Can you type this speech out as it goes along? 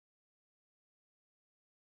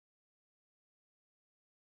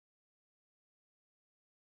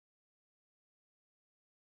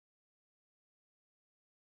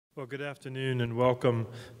Well, good afternoon and welcome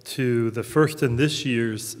to the first in this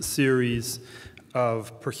year's series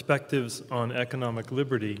of Perspectives on Economic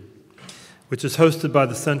Liberty, which is hosted by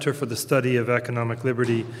the Center for the Study of Economic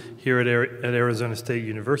Liberty here at Arizona State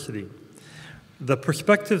University. The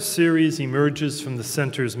Perspectives series emerges from the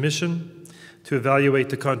Center's mission to evaluate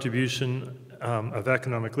the contribution of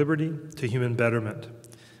economic liberty to human betterment,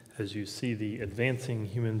 as you see the Advancing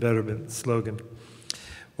Human Betterment slogan.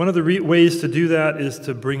 One of the ways to do that is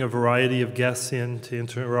to bring a variety of guests in to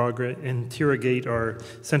interrogate our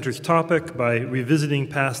center's topic by revisiting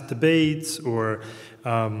past debates or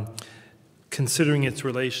considering its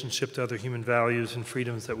relationship to other human values and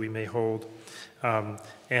freedoms that we may hold.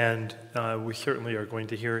 And we certainly are going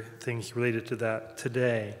to hear things related to that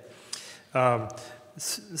today.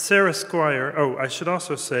 Sarah Squire, I should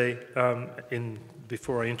also say,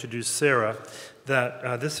 before I introduce Sarah,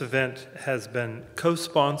 that this event has been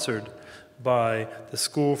co-sponsored by the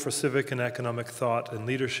School for Civic and Economic Thought and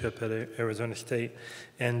Leadership at Arizona State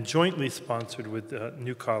and jointly sponsored with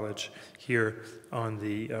New College here on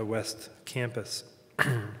the West Campus.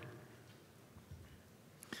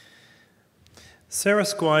 Sarah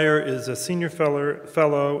Squire is a senior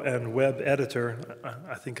fellow and web editor.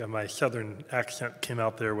 I think my southern accent came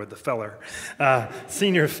out there with the feller.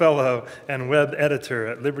 Senior fellow and web editor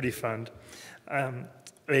at Liberty Fund, a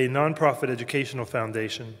nonprofit educational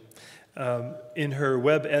foundation. In her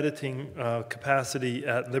web editing capacity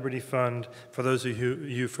at Liberty Fund, for those of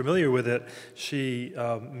you familiar with it, she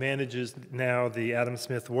manages now the Adam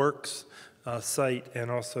Smith Works site and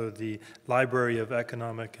also the Library of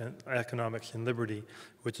Economics and Liberty,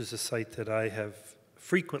 which is a site that I have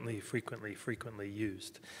frequently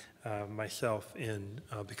used myself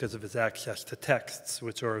because of its access to texts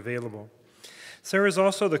which are available. Sarah is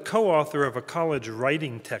also the co-author of a college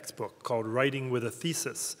writing textbook called Writing with a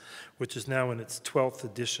Thesis, which is now in its 12th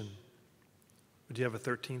edition. Do you have a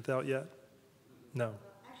 13th out yet? No.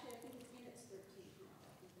 Actually, I think it's in its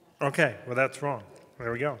 13th now. Okay, well that's wrong.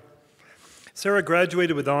 There we go. Sarah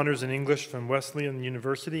graduated with honors in English from Wesleyan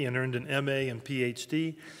University and earned an MA and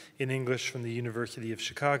PhD in English from the University of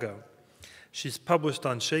Chicago. She's published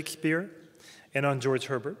on Shakespeare and on George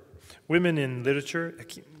Herbert, women in literature, a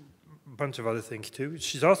bunch of other things too.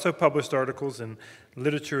 She's also published articles in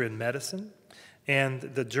Literature and Medicine and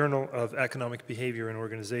the Journal of Economic Behavior and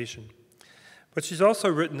Organization. But she's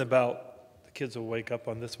also written about, the kids will wake up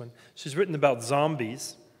on this one, she's written about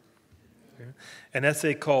zombies, an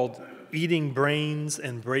essay called Eating Brains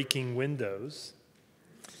and Breaking Windows.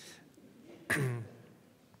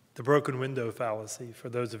 The broken window fallacy, for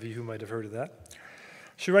those of you who might have heard of that.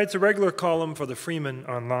 She writes a regular column for the Freeman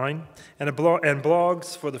Online and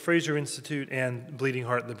blogs for the Fraser Institute and Bleeding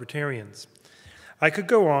Heart Libertarians. I could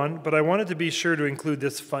go on, but I wanted to be sure to include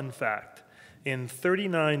this fun fact. In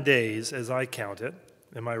 39 days, as I count it,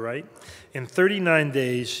 am I right? In 39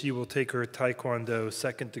 days, she will take her Taekwondo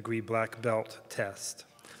second-degree black belt test.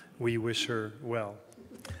 We wish her well.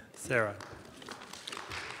 Sarah.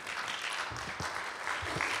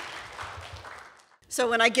 So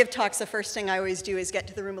when I give talks, the first thing I always do is get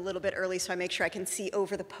to the room a little bit early so I make sure I can see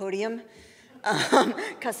over the podium,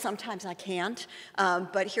 because sometimes I can't.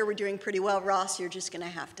 But here we're doing pretty well. Ross, you're just going to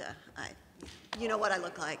have to, you know what I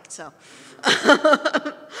look like, so.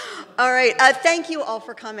 All right, thank you all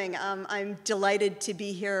for coming. I'm delighted to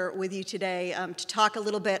be here with you today to talk a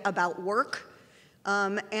little bit about work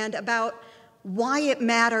and about why it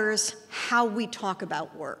matters how we talk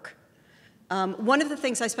about work. One of the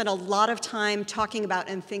things I spend a lot of time talking about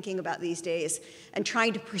and thinking about these days and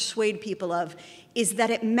trying to persuade people of is that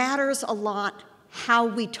it matters a lot how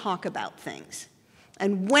we talk about things.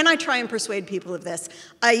 And when I try and persuade people of this,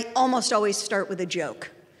 I almost always start with a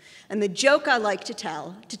joke. And the joke I like to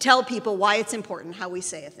tell people why it's important how we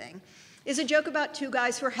say a thing, is a joke about two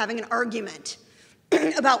guys who are having an argument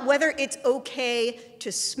about whether it's okay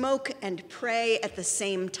to smoke and pray at the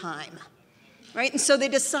same time. Right? And so they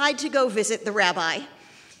decide to go visit the rabbi.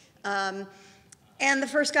 And the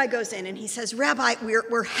first guy goes in and he says, Rabbi,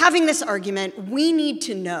 we're having this argument. We need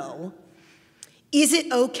to know, is it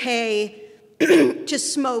okay to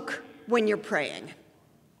smoke when you're praying?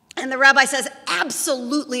 And the rabbi says,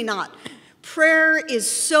 absolutely not. Prayer is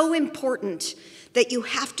so important that you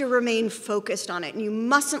have to remain focused on it. And you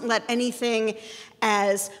mustn't let anything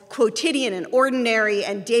as quotidian and ordinary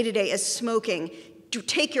and day-to-day as smoking to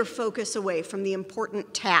take your focus away from the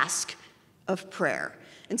important task of prayer.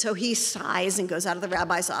 And so he sighs and goes out of the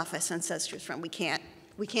rabbi's office and says to his friend, we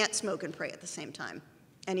can't smoke and pray at the same time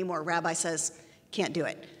anymore. Rabbi says, can't do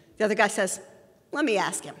it. The other guy says, let me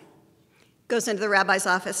ask him. Goes into the rabbi's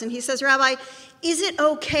office and he says, Rabbi, is it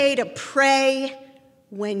okay to pray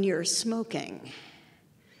when you're smoking?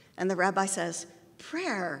 And the rabbi says,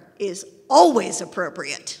 prayer is always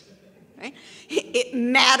appropriate. Right? It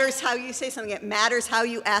matters how you say something. It matters how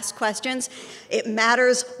you ask questions. It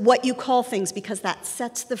matters what you call things, because that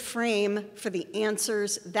sets the frame for the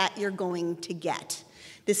answers that you're going to get.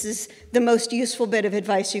 This is the most useful bit of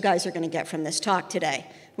advice you guys are going to get from this talk today.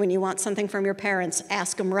 When you want something from your parents,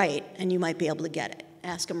 ask them right, and you might be able to get it.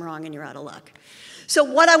 Ask them wrong, and you're out of luck. So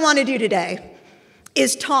what I want to do today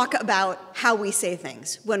is talk about how we say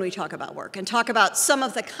things when we talk about work, and talk about some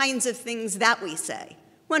of the kinds of things that we say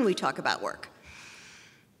when we talk about work.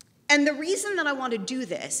 And the reason that I want to do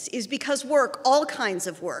this is because work, all kinds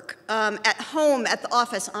of work, at home, at the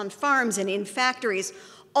office, on farms, and in factories,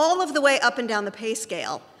 all of the way up and down the pay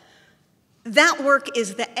scale, that work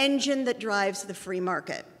is the engine that drives the free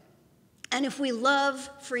market. And if we love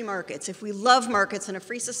free markets, if we love markets in a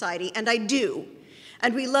free society, and I do,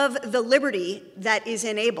 and we love the liberty that is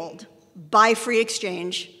enabled by free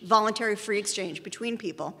exchange, voluntary free exchange between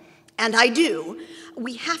people, and I do,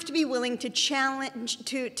 we have to be willing to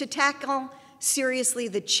tackle seriously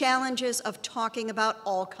the challenges of talking about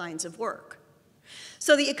all kinds of work.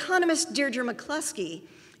 So the economist Dierdre McCloskey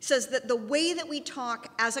says that the way that we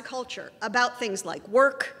talk as a culture about things like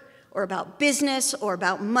work, or about business, or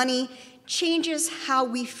about money, changes how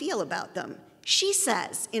we feel about them. She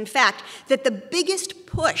says, in fact, that the biggest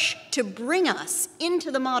push to bring us into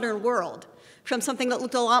the modern world from something that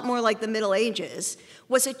looked a lot more like the Middle Ages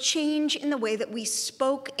was a change in the way that we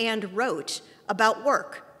spoke and wrote about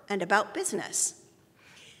work and about business.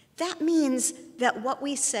 That means that what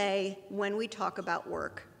we say when we talk about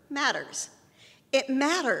work matters. It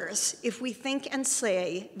matters if we think and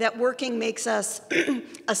say that working makes us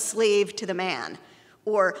a slave to the man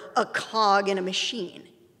or a cog in a machine.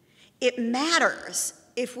 It matters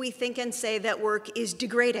if we think and say that work is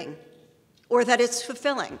degrading, or that it's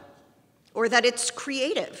fulfilling, or that it's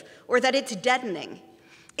creative, or that it's deadening.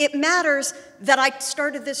 It matters that I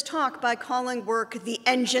started this talk by calling work the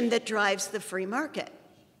engine that drives the free market.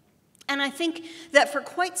 And I think that for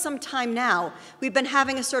quite some time now, we've been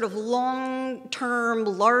having a sort of long-term,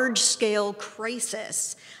 large-scale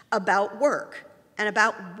crisis about work and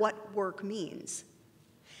about what work means.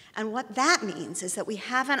 And what that means is that we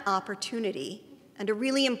have an opportunity, and a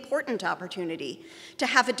really important opportunity, to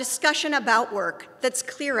have a discussion about work that's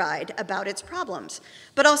clear-eyed about its problems,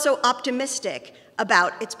 but also optimistic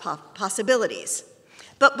about its possibilities.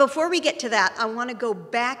 But before we get to that, I want to go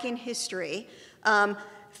back in history and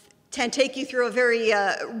take you through a very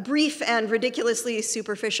brief and ridiculously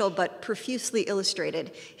superficial but profusely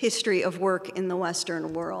illustrated history of work in the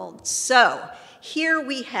Western world. So here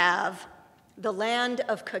we have The Land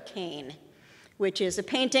of Cockaigne, which is a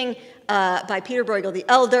painting by Peter Bruegel the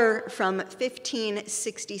Elder from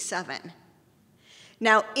 1567.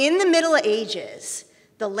 Now, in the Middle Ages,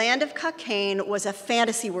 the Land of Cockaigne was a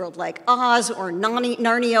fantasy world like Oz or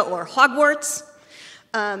Narnia or Hogwarts.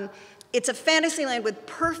 It's a fantasy land with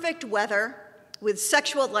perfect weather, with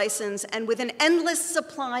sexual license, and with an endless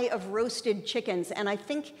supply of roasted chickens. And I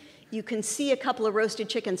think you can see a couple of roasted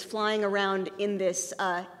chickens flying around in this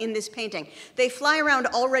painting. They fly around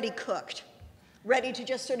already cooked, ready to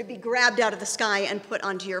just sort of be grabbed out of the sky and put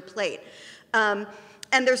onto your plate. And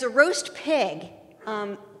there's a roast pig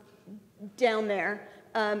down there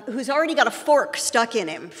who's already got a fork stuck in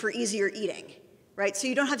him for easier eating. Right? So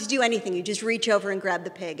you don't have to do anything. You just reach over and grab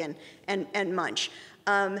the pig and munch.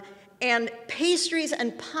 And pastries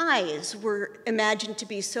and pies were imagined to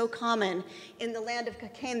be so common in the Land of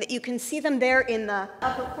Cockaigne that you can see them there in the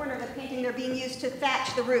upper corner of the painting. They're being used to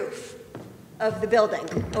thatch the roof of the building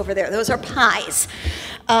over there. Those are pies.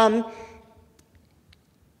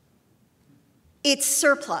 It's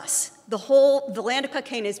surplus. The Land of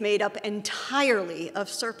Cockaigne is made up entirely of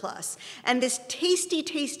surplus. And this tasty,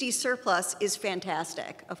 tasty surplus is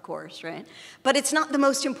fantastic, of course, right? But it's not the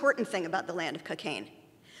most important thing about the Land of Cockaigne.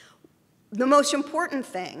 The most important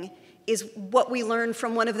thing is what we learn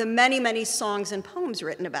from one of the many, many songs and poems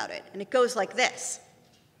written about it. And it goes like this.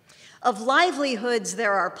 Of livelihoods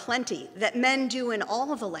there are plenty that men do in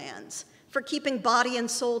all the lands for keeping body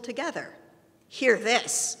and soul together. Hear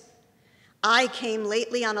this. I came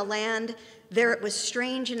lately on a land, there it was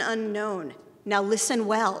strange and unknown. Now listen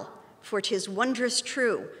well, for 'tis wondrous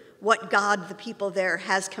true what God the people there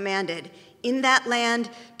has commanded, in that land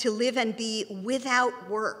to live and be without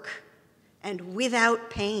work and without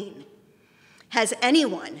pain. Has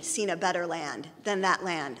anyone seen a better land than that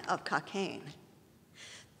land of Cockaigne?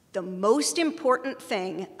 The most important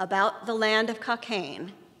thing about the Land of Cockaigne,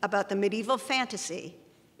 about the medieval fantasy,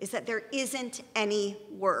 is that there isn't any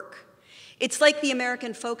work. It's like the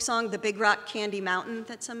American folk song, The Big Rock Candy Mountain,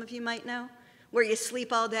 that some of you might know, where you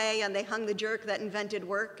sleep all day and they hung the jerk that invented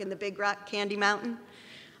work in the Big Rock Candy Mountain.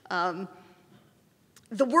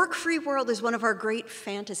 The work-free world is one of our great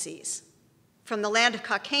fantasies. From the land of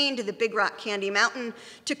cocaine to the Big Rock Candy Mountain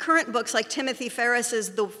to current books like Timothy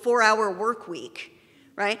Ferriss's The 4-Hour Work Week,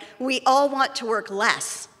 right? We all want to work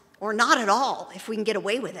less, or not at all, if we can get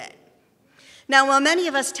away with it. Now, while many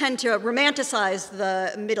of us tend to romanticize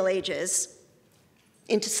the Middle Ages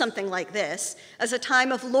into something like this, as a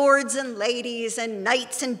time of lords and ladies and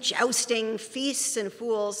knights and jousting, feasts and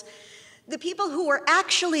fools, the people who were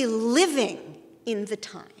actually living in the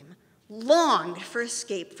time longed for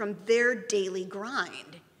escape from their daily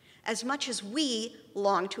grind, as much as we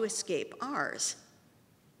long to escape ours.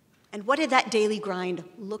 And what did that daily grind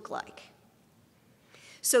look like?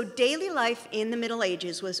 So daily life in the Middle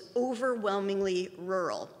Ages was overwhelmingly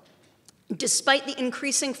rural. Despite the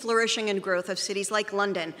increasing flourishing and growth of cities like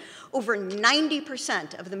London, over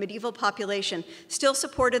 90% of the medieval population still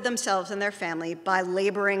supported themselves and their family by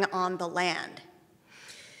laboring on the land.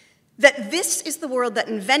 That this is the world that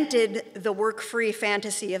invented the work-free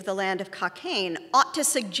fantasy of the land of cocaine ought to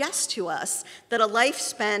suggest to us that a life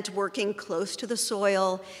spent working close to the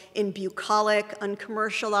soil, in bucolic,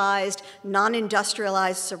 uncommercialized,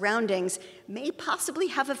 non-industrialized surroundings may possibly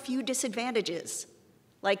have a few disadvantages,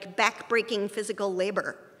 like back-breaking physical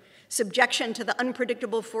labor, subjection to the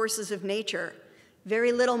unpredictable forces of nature,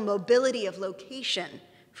 very little mobility of location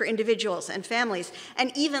for individuals and families, and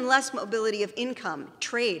even less mobility of income,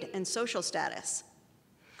 trade, and social status.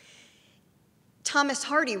 Thomas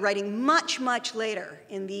Hardy, writing much, much later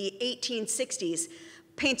in the 1860s,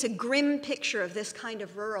 paints a grim picture of this kind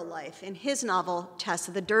of rural life in his novel, Tess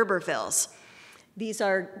of the D'Urbervilles. These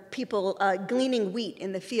are people gleaning wheat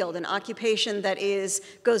in the field, an occupation that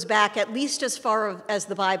goes back at least as far as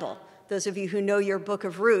the Bible. Those of you who know your book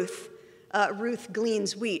of Ruth, Ruth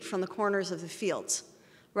gleans wheat from the corners of the fields.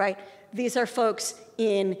 Right? These are folks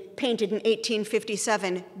painted in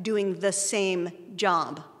 1857 doing the same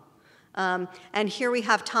job. And here we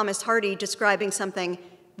have Thomas Hardy describing something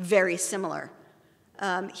very similar.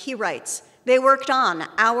 He writes, "They worked on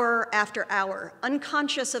hour after hour,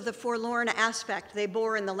 unconscious of the forlorn aspect they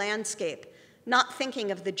bore in the landscape, not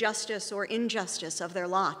thinking of the justice or injustice of their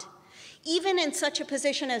lot. Even in such a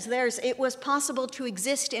position as theirs, it was possible to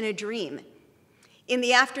exist in a dream. In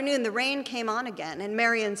the afternoon, the rain came on again, and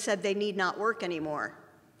Marion said they need not work anymore.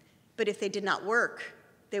 But if they did not work,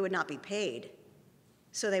 they would not be paid.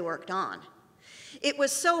 So they worked on. It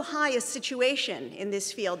was so high a situation in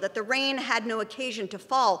this field that the rain had no occasion to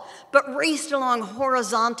fall, but raced along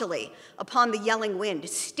horizontally upon the yelling wind,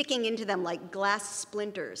 sticking into them like glass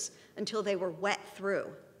splinters until they were wet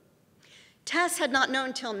through. Tess had not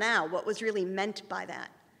known till now what was really meant by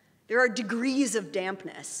that. There are degrees of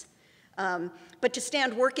dampness. But to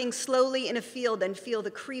stand working slowly in a field and feel the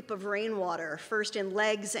creep of rainwater, first in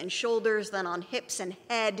legs and shoulders, then on hips and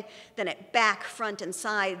head, then at back, front, and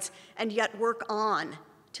sides, and yet work on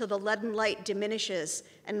till the leaden light diminishes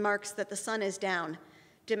and marks that the sun is down,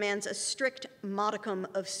 demands a strict modicum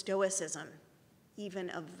of stoicism, even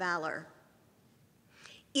of valor.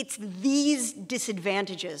 It's these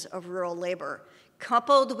disadvantages of rural labor,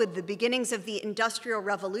 coupled with the beginnings of the Industrial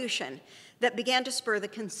Revolution, that began to spur the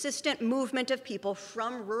consistent movement of people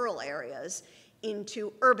from rural areas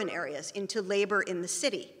into urban areas, into labor in the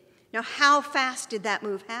city. Now, how fast did that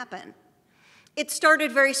move happen? It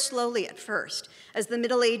started very slowly at first, as the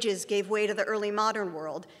Middle Ages gave way to the early modern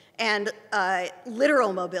world, and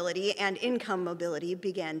literal mobility and income mobility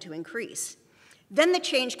began to increase. Then the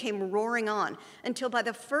change came roaring on, until by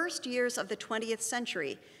the first years of the 20th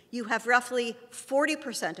century, you have roughly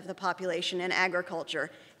 40% of the population in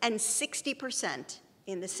agriculture and 60%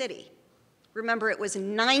 in the city. Remember, it was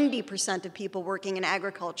 90% of people working in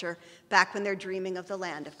agriculture back when they're dreaming of the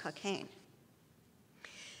land of cocaine.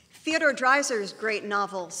 Theodore Dreiser's great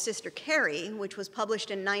novel, Sister Carrie, which was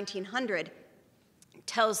published in 1900,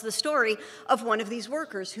 tells the story of one of these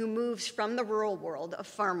workers who moves from the rural world of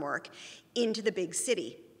farm work into the big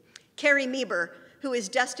city. Carrie Meeber, who is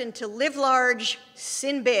destined to live large,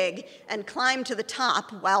 sin big, and climb to the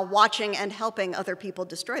top while watching and helping other people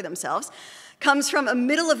destroy themselves, comes from a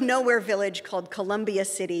middle-of-nowhere village called Columbia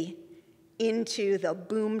City into the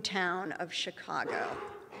boom town of Chicago.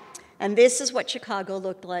 And this is what Chicago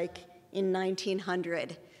looked like in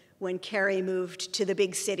 1900 when Carrie moved to the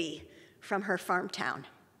big city from her farm town.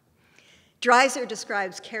 Dreiser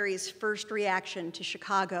describes Carrie's first reaction to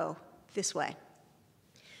Chicago this way.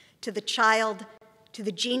 To the child, to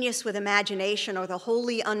the genius with imagination, or the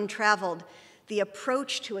wholly untraveled, the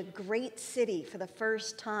approach to a great city for the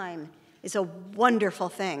first time is a wonderful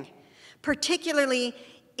thing, particularly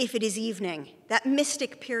if it is evening, that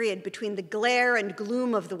mystic period between the glare and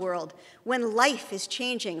gloom of the world, when life is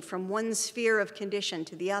changing from one sphere of condition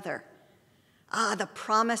to the other. Ah, the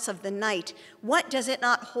promise of the night. What does it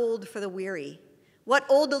not hold for the weary? What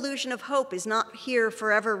old illusion of hope is not here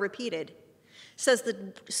forever repeated? Says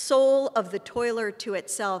the soul of the toiler to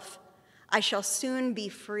itself, I shall soon be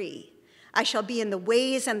free. I shall be in the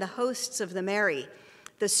ways and the hosts of the merry.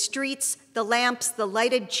 The streets, the lamps, the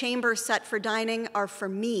lighted chamber set for dining are for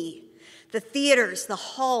me. The theaters, the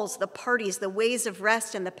halls, the parties, the ways of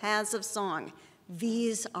rest, and the paths of song,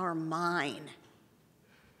 these are mine.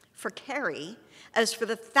 For Carrie, as for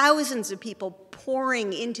the thousands of people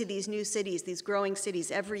pouring into these new cities, these growing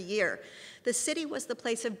cities every year, the city was the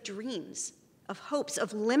place of dreams, of hopes,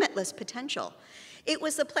 of limitless potential. It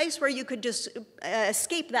was the place where you could just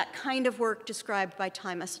escape that kind of work described by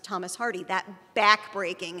Thomas Hardy, that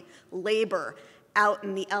backbreaking labor out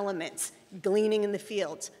in the elements, gleaning in the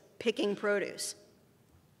fields, picking produce.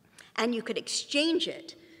 And you could exchange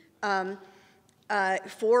it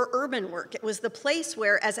for urban work. It was the place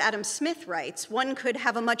where, as Adam Smith writes, one could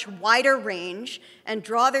have a much wider range and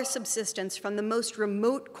draw their subsistence from the most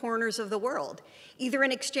remote corners of the world, either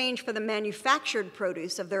in exchange for the manufactured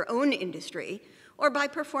produce of their own industry, or by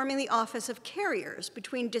performing the office of carriers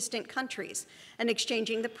between distant countries and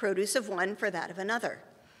exchanging the produce of one for that of another.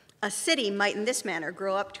 A city might in this manner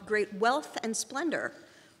grow up to great wealth and splendor,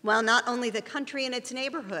 while not only the country and its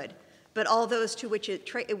neighborhood, but all those to which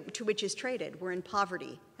is traded were in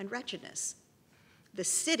poverty and wretchedness. The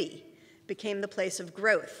city became the place of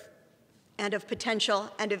growth and of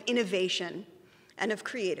potential and of innovation and of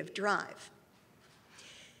creative drive.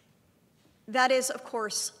 That is, of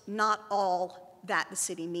course, not all that the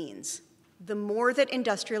city means. The more that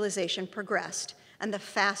industrialization progressed and the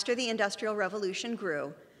faster the Industrial Revolution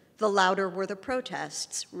grew, the louder were the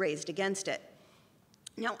protests raised against it.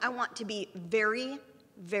 Now, I want to be very,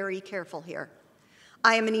 very careful here.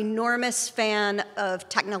 I am an enormous fan of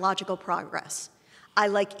technological progress. I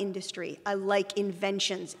like industry. I like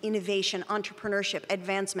inventions, innovation, entrepreneurship,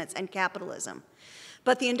 advancements, and capitalism.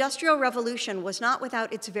 But the Industrial Revolution was not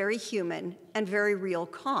without its very human and very real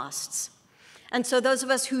costs. And so those of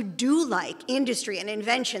us who do like industry and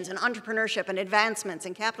inventions and entrepreneurship and advancements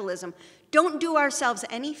and capitalism don't do ourselves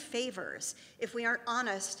any favors if we aren't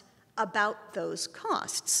honest about those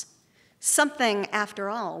costs. Something, after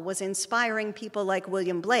all, was inspiring people like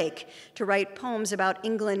William Blake to write poems about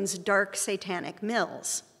England's dark satanic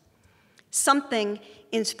mills. Something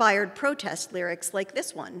inspired protest lyrics like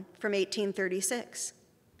this one from 1836.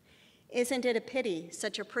 Isn't it a pity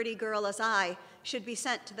such a pretty girl as I should be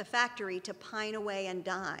sent to the factory to pine away and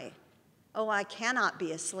die? Oh, I cannot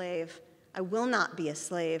be a slave. I will not be a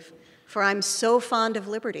slave, for I'm so fond of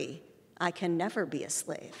liberty, I can never be a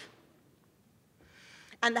slave.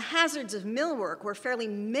 And the hazards of mill work were fairly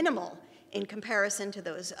minimal in comparison to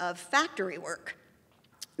those of factory work.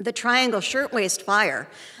 The Triangle Shirtwaist Fire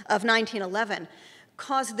of 1911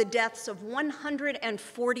 caused the deaths of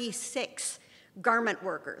 146 garment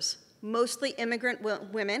workers, mostly immigrant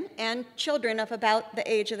women and children of about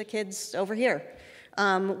the age of the kids over here,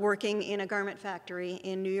 working in a garment factory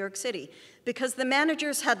in New York City, because the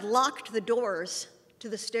managers had locked the doors to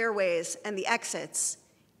the stairways and the exits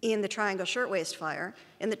in the Triangle Shirtwaist Fire,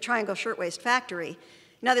 in the Triangle Shirtwaist Factory.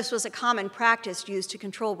 Now, this was a common practice used to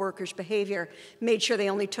control workers' behavior, made sure they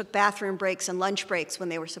only took bathroom breaks and lunch breaks when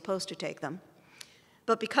they were supposed to take them.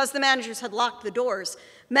 But because the managers had locked the doors,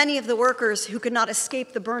 many of the workers who could not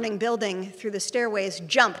escape the burning building through the stairways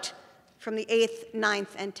jumped from the 8th,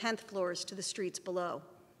 9th, and 10th floors to the streets below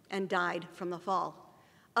and died from the fall.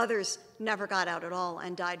 Others never got out at all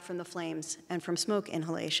and died from the flames and from smoke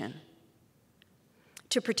inhalation.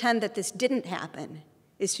 To pretend that this didn't happen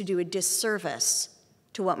is to do a disservice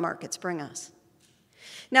to what markets bring us.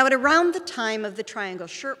 Now, at around the time of the Triangle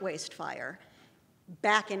Shirtwaist Fire,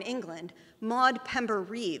 back in England, Maud Pember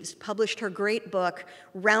Reeves published her great book,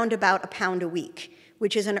 Roundabout a Pound a Week,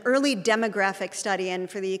 which is an early demographic study, and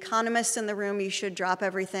for the economists in the room, you should drop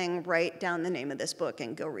everything, write down the name of this book,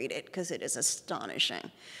 and go read it, because it is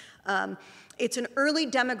astonishing. It's an early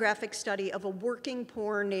demographic study of a working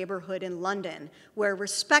poor neighborhood in London, where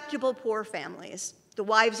respectable poor families, the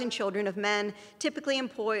wives and children of men typically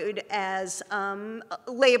employed as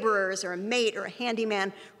laborers or a mate or a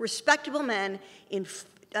handyman, respectable men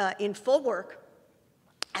in full work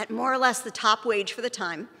at more or less the top wage for the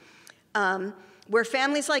time, where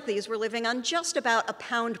families like these were living on just about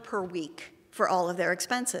 £1 per week for all of their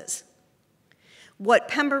expenses. What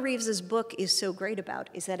Pember Reeves's book is so great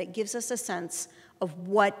about is that it gives us a sense of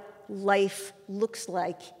what life looks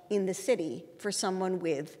like in the city for someone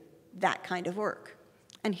with that kind of work.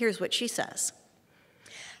 And here's what she says.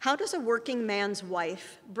 How does a working man's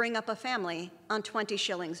wife bring up a family on 20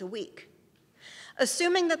 shillings a week?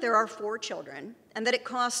 Assuming that there are 4 children and that it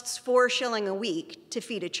costs 4 shillings a week to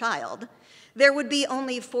feed a child, there would be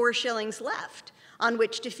only 4 shillings left on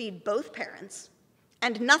which to feed both parents,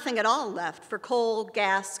 and nothing at all left for coal,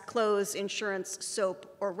 gas, clothes, insurance,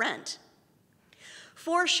 soap, or rent.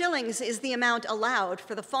 4 shillings is the amount allowed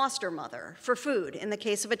for the foster mother for food in the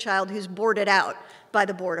case of a child who's boarded out by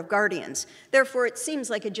the Board of Guardians. Therefore, it seems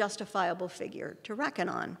like a justifiable figure to reckon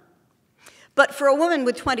on. But for a woman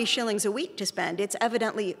with 20 shillings a week to spend, it's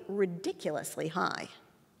evidently ridiculously high.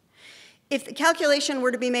 If the calculation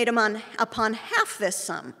were to be made upon half this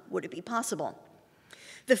sum, would it be possible?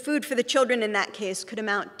 The food for the children in that case could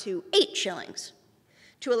amount to 8 shillings.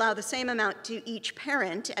 To allow the same amount to each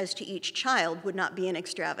parent as to each child would not be an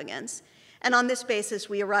extravagance, and on this basis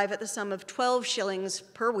we arrive at the sum of 12 shillings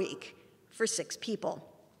per week for 6 people.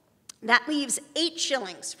 That leaves 8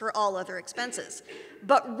 shillings for all other expenses,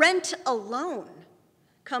 but rent alone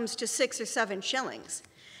comes to 6 or 7 shillings.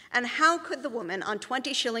 And how could the woman on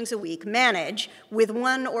 20 shillings a week manage with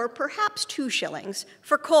 1 or perhaps 2 shillings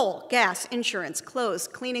for coal, gas, insurance, clothes,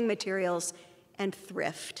 cleaning materials, and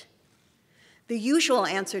thrift? The usual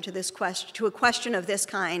answer to a question of this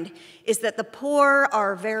kind is that the poor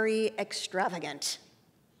are very extravagant.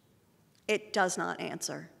 It does not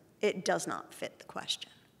answer. It does not fit the question.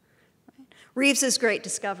 Reeves's great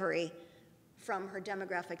discovery from her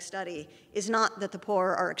demographic study is not that the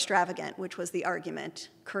poor are extravagant, which was the argument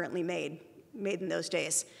currently made in those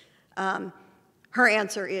days. Her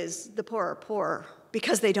answer is the poor are poor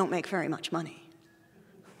because they don't make very much money.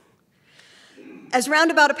 As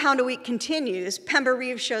Roundabout a Pound a Week continues, Pember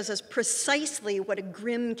Reeves shows us precisely what a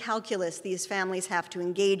grim calculus these families have to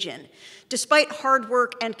engage in. Despite hard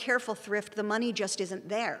work and careful thrift, the money just isn't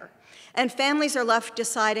there. And families are left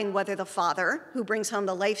deciding whether the father, who brings home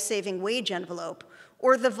the life-saving wage envelope,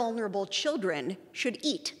 or the vulnerable children should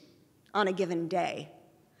eat on a given day.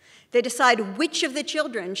 They decide which of the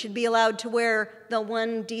children should be allowed to wear the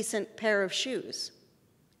one decent pair of shoes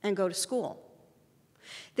and go to school.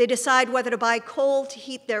 They decide whether to buy coal to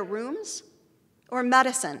heat their rooms or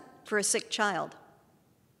medicine for a sick child.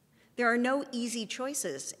 There are no easy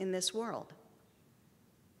choices in this world.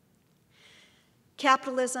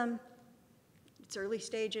 Capitalism, its early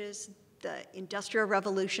stages, the Industrial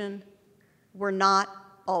Revolution, were not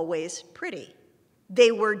always pretty.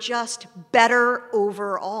 They were just better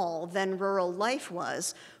overall than rural life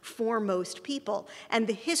was for most people. And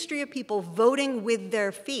the history of people voting with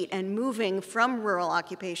their feet and moving from rural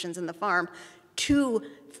occupations in the farm to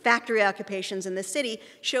factory occupations in the city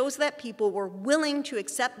shows that people were willing to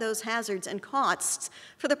accept those hazards and costs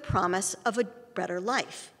for the promise of a better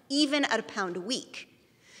life, even at £1 a week.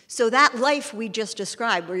 So that life we just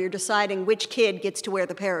described, where you're deciding which kid gets to wear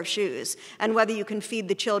the pair of shoes and whether you can feed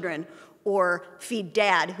the children or feed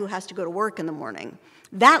dad who has to go to work in the morning,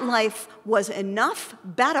 that life was enough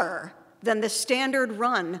better than the standard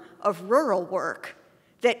run of rural work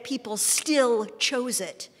that people still chose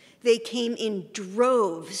it. They came in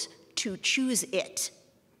droves to choose it.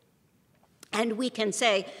 And we can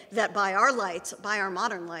say that by our lights, by our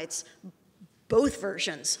modern lights, both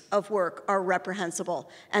versions of work are reprehensible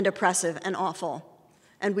and oppressive and awful.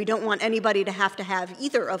 And we don't want anybody to have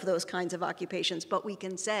either of those kinds of occupations, but we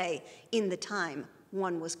can say, in the time,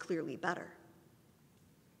 one was clearly better.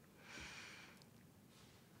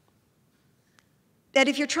 That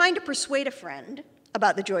if you're trying to persuade a friend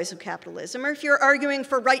about the joys of capitalism, or if you're arguing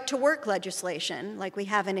for right-to-work legislation, like we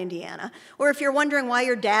have in Indiana, or if you're wondering why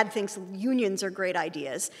your dad thinks unions are great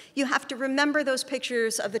ideas, you have to remember those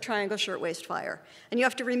pictures of the Triangle Shirtwaist Fire, and you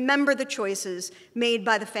have to remember the choices made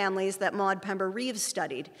by the families that Maud Pember Reeves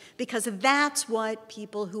studied, because that's what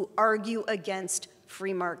people who argue against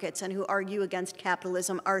free markets and who argue against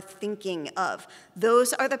capitalism are thinking of.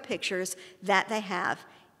 Those are the pictures that they have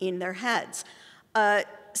in their heads.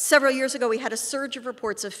 Several years ago, we had a surge of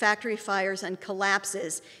reports of factory fires and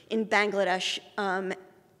collapses in Bangladesh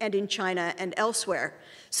and in China and elsewhere.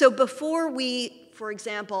 So before we, for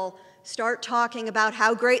example, start talking about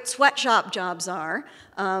how great sweatshop jobs are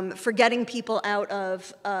for getting people out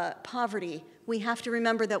of poverty, we have to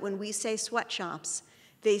remember that when we say sweatshops,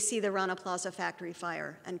 they see the Rana Plaza factory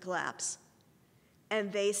fire and collapse,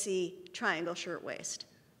 and they see Triangle Shirtwaist.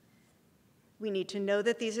 We need to know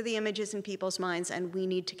that these are the images in people's minds, and we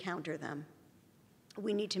need to counter them.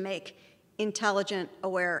 We need to make intelligent,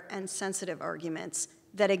 aware, and sensitive arguments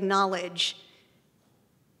that acknowledge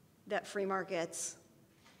that free markets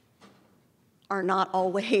are not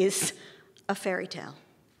always a fairy tale.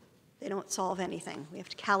 They don't solve anything. We have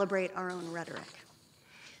to calibrate our own rhetoric.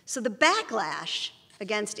 So the backlash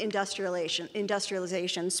against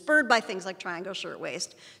industrialization, spurred by things like Triangle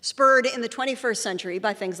Shirtwaist, spurred in the 21st century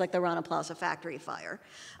by things like the Rana Plaza factory fire,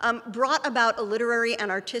 brought about a literary and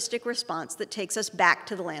artistic response that takes us back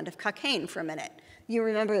to the land of Cockaigne for a minute. You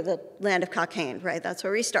remember the land of Cockaigne, right? That's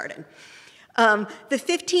where we started. The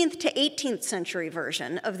 15th to 18th century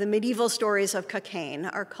version of the medieval stories of Cockaigne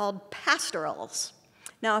are called pastorals.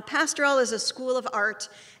 Now, a pastoral is a school of art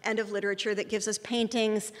and of literature that gives us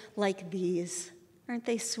paintings like these. Aren't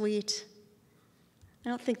they sweet? I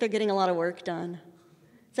don't think they're getting a lot of work done.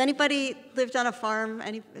 Has anybody lived on a farm?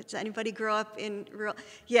 Does anybody grow up in rural?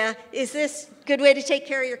 Yeah, is this a good way to take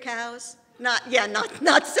care of your cows? Not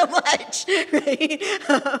so much, right?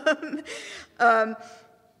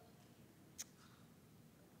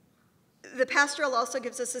 The pastoral also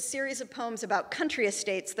gives us a series of poems about country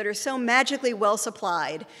estates that are so magically well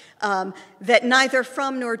supplied that neither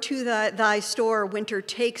from nor to thy store winter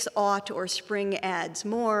takes aught or spring adds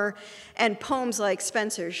more, and poems like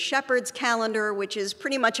Spenser's Shepherd's Calendar, which is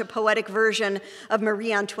pretty much a poetic version of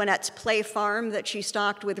Marie Antoinette's play farm that she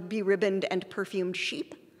stocked with beribboned and perfumed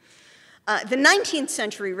sheep. The 19th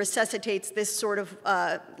century resuscitates this sort of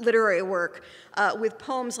literary work with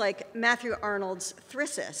poems like Matthew Arnold's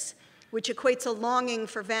Thyrsis, which equates a longing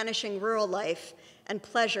for vanishing rural life and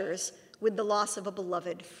pleasures with the loss of a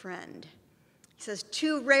beloved friend. He says,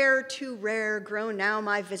 too rare grow now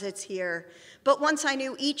my visits here, but once I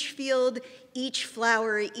knew each field, each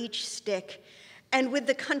flower, each stick, and with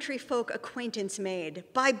the country folk acquaintance made,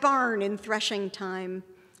 by barn in threshing time,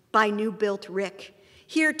 by new-built rick.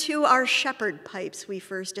 Here too our shepherd pipes we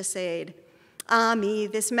first essayed. Ah me,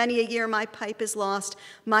 this many a year my pipe is lost,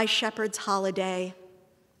 my shepherd's holiday.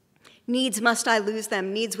 Needs must I lose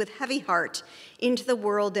them, needs with heavy heart, into the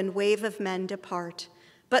world and wave of men depart.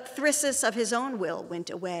 But Thyrsis of his own will went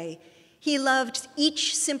away. He loved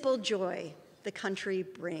each simple joy the country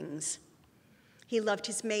brings. He loved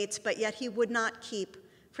his mates, but yet he would not keep,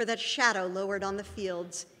 for that shadow lowered on the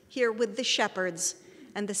fields, here with the shepherds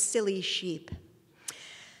and the silly sheep.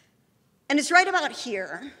 And it's right about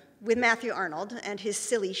here, with Matthew Arnold and his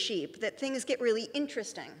silly sheep, that things get really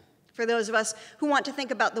interesting for those of us who want to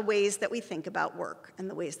think about the ways that we think about work and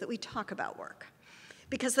the ways that we talk about work.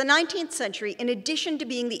 Because the 19th century, in addition to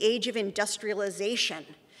being the age of industrialization,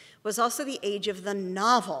 was also the age of the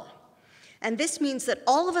novel. And this means that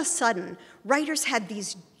all of a sudden, writers had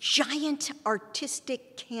these giant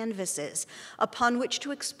artistic canvases upon which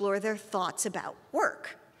to explore their thoughts about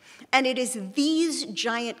work. And it is these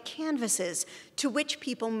giant canvases to which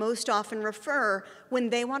people most often refer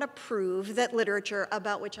when they want to prove that literature,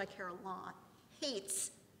 about which I care a lot,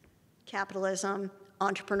 hates capitalism,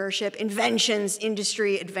 entrepreneurship, inventions,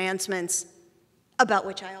 industry, advancements, about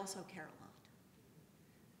which I also care a lot.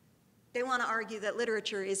 They want to argue that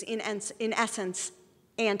literature is, in essence,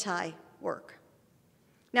 anti-work.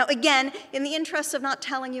 Now, again, in the interest of not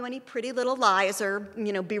telling you any pretty little lies or,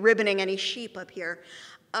 beribboning any sheep up here,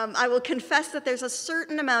 I will confess that there's a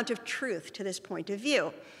certain amount of truth to this point of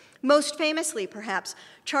view. Most famously, perhaps,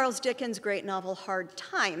 Charles Dickens' great novel, Hard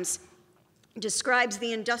Times, describes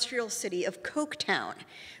the industrial city of Coketown,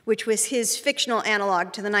 which was his fictional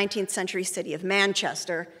analog to the 19th century city of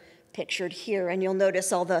Manchester, pictured here, and you'll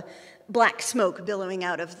notice all the black smoke billowing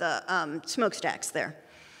out of the smokestacks there.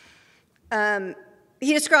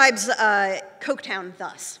 He describes Coketown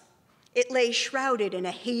thus. It lay shrouded in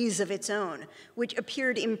a haze of its own, which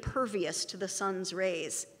appeared impervious to the sun's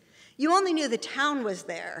rays. You only knew the town was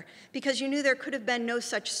there because you knew there could have been no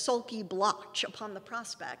such sulky blotch upon the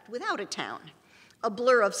prospect without a town. A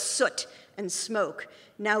blur of soot and smoke,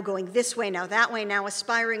 now going this way, now that way, now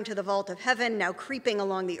aspiring to the vault of heaven, now creeping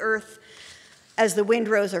along the earth. As the wind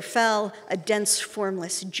rose or fell, a dense,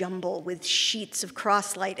 formless jumble with sheets of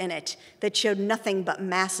crosslight in it that showed nothing but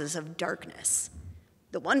masses of darkness.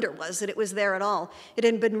 The wonder was that it was there at all. It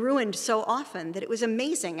had been ruined so often that it was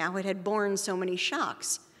amazing how it had borne so many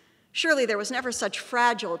shocks. Surely there was never such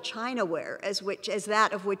fragile chinaware as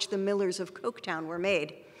that of which the millers of Coketown were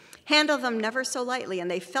made. Handle them never so lightly,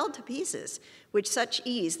 and they fell to pieces, with such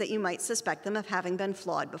ease that you might suspect them of having been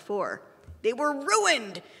flawed before. They were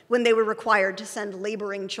ruined when they were required to send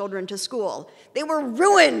laboring children to school. They were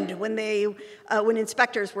ruined when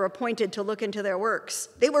inspectors were appointed to look into their works.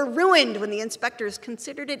 They were ruined when the inspectors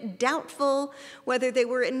considered it doubtful whether they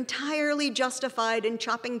were entirely justified in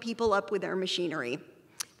chopping people up with their machinery.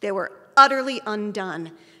 They were utterly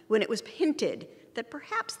undone when it was hinted that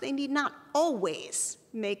perhaps they need not always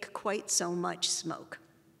make quite so much smoke.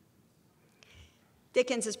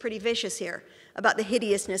 Dickens is pretty vicious here. about the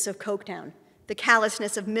hideousness of Coketown, the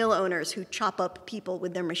callousness of mill owners who chop up people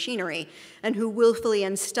with their machinery and who willfully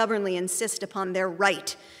and stubbornly insist upon their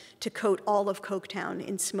right to coat all of Coketown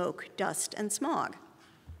in smoke, dust, and smog.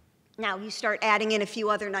 Now, you start adding in a few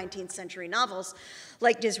other 19th century novels,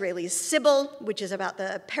 like Disraeli's Sybil, which is about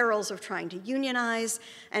the perils of trying to unionize,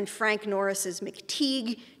 and Frank Norris's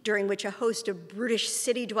McTeague, during which a host of brutish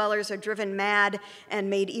city dwellers are driven mad and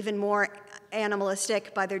made even more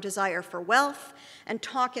animalistic by their desire for wealth, and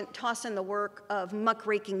toss in the work of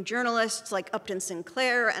muckraking journalists like Upton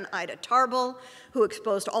Sinclair and Ida Tarbell, who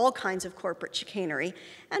exposed all kinds of corporate chicanery.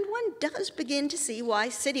 And one does begin to see why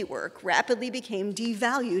city work rapidly became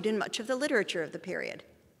devalued in much of the literature of the period.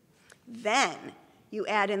 Then you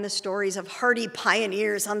add in the stories of hardy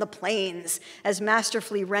pioneers on the plains, as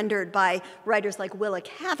masterfully rendered by writers like Willa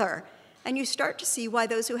Cather, and you start to see why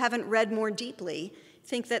those who haven't read more deeply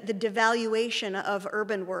think that the devaluation of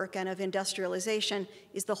urban work and of industrialization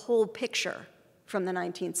is the whole picture from the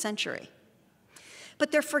 19th century.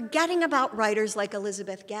 But they're forgetting about writers like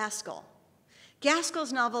Elizabeth Gaskell.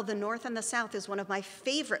 Gaskell's novel, The North and the South, is one of my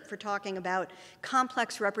favorite for talking about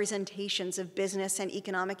complex representations of business and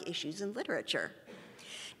economic issues in literature.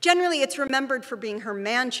 Generally, it's remembered for being her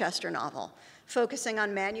Manchester novel, focusing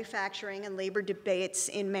on manufacturing and labor debates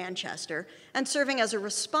in Manchester, and serving as a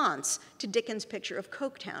response to Dickens' picture of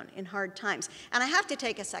Coketown in Hard Times. And I have to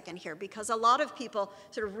take a second here, because a lot of people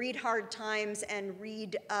sort of read Hard Times and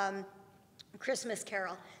read Christmas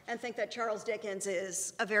Carol and think that Charles Dickens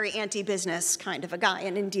is a very anti-business kind of a guy,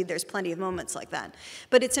 and indeed there's plenty of moments like that.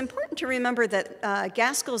 But it's important to remember that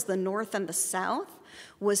Gaskell's The North and the South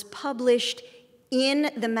was published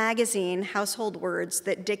in the magazine Household Words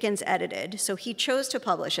that Dickens edited, so he chose to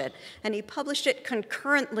publish it, and he published it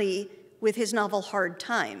concurrently with his novel Hard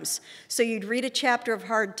Times. So you'd read a chapter of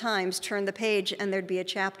Hard Times, turn the page, and there'd be a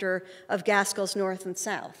chapter of Gaskell's North and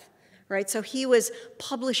South, right? So he was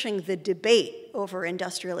publishing the debate over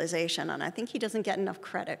industrialization, and I think he doesn't get enough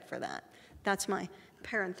credit for that. That's my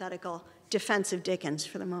parenthetical defense of Dickens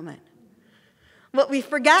for the moment. What we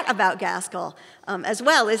forget about Gaskell as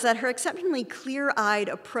well is that her exceptionally clear-eyed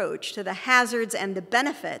approach to the hazards and the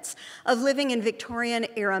benefits of living in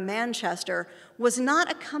Victorian-era Manchester was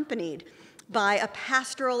not accompanied by a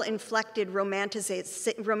pastoral-inflected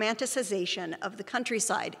romanticization of the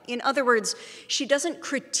countryside. In other words, she doesn't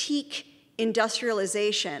critique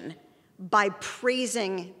industrialization by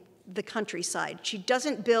praising the countryside. She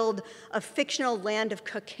doesn't build a fictional land of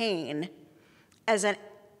cocaine as an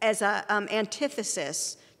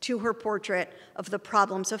antithesis to her portrait of the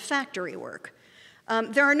problems of factory work.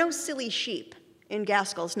 There are no silly sheep in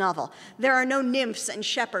Gaskell's novel. There are no nymphs and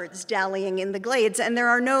shepherds dallying in the glades, and there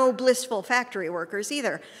are no blissful factory workers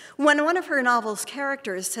either. When one of her novel's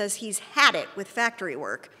characters says he's had it with factory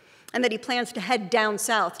work and that he plans to head down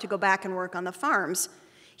south to go back and work on the farms,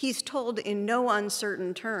 he's told in no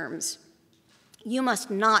uncertain terms, "You must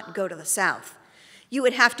not go to the south. You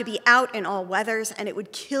would have to be out in all weathers, and it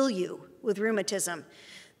would kill you with rheumatism.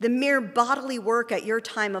 The mere bodily work at your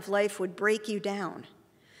time of life would break you down.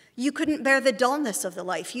 You couldn't bear the dullness of the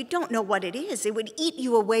life. You don't know what it is. It would eat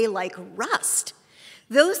you away like rust.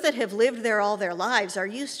 Those that have lived there all their lives are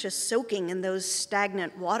used to soaking in those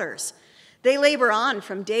stagnant waters. They labor on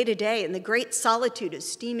from day to day in the great solitude of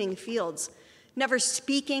steaming fields, never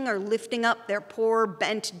speaking or lifting up their poor,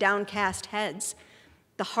 bent, downcast heads.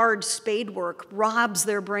 The hard spade work robs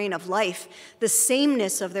their brain of life. The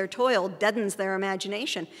sameness of their toil deadens their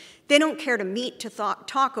imagination. They don't care to meet to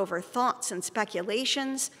talk over thoughts and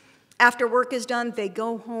speculations. After work is done, they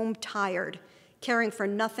go home tired, caring for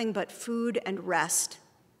nothing but food and rest.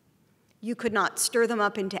 You could not stir them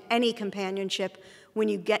up into any companionship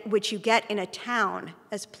which you get in a town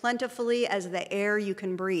as plentifully as the air you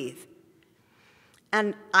can breathe.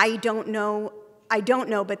 And I don't know,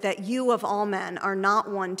 but that you of all men are not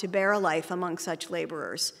one to bear a life among such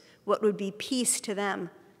laborers. What would be peace to them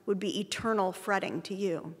would be eternal fretting to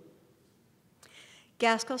you."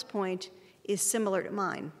 Gaskell's point is similar to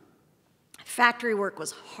mine. Factory work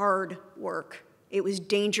was hard work. It was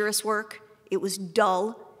dangerous work. It was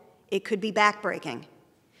dull. It could be backbreaking.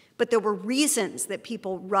 But there were reasons that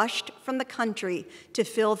people rushed from the country to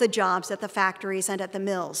fill the jobs at the factories and at the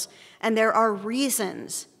mills. And there are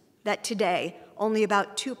reasons that today only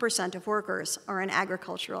about 2% of workers are in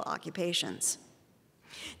agricultural occupations.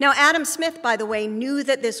 Now, Adam Smith, by the way, knew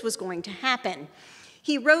that this was going to happen.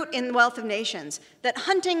 He wrote in Wealth of Nations that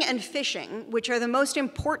hunting and fishing, which are the most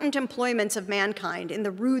important employments of mankind in the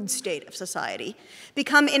rude state of society,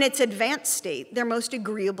 become in its advanced state their most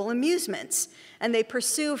agreeable amusements, and they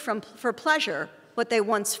pursue for pleasure what they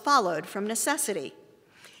once followed from necessity.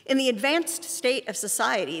 In the advanced state of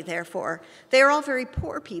society, therefore, they are all very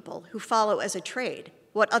poor people who follow as a trade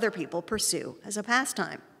what other people pursue as a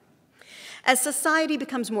pastime. As society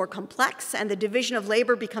becomes more complex and the division of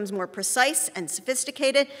labor becomes more precise and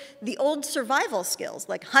sophisticated, the old survival skills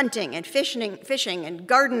like hunting and fishing and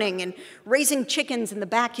gardening and raising chickens in the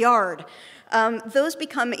backyard, those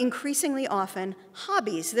become increasingly often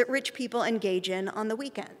hobbies that rich people engage in on the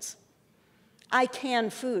weekends. I can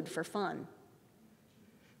food for fun.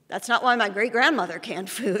 That's not why my great-grandmother canned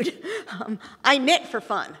food. I knit for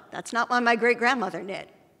fun. That's not why my great-grandmother knit.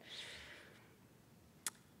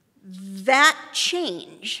 That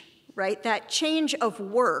change, right, that change of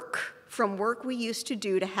work from work we used to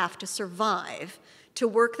do to have to survive to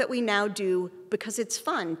work that we now do because it's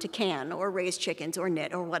fun to can or raise chickens or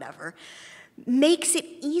knit or whatever, makes it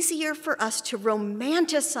easier for us to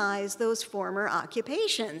romanticize those former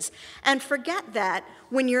occupations and forget that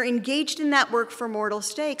when you're engaged in that work for mortal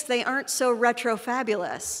stakes, they aren't so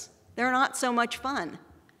retro-fabulous. They're not so much fun.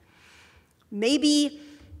 Maybe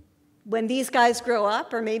when these guys grow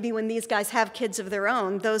up, or maybe when these guys have kids of their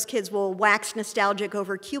own, those kids will wax nostalgic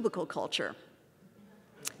over cubicle culture.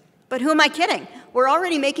 But who am I kidding? We're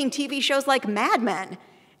already making TV shows like Mad Men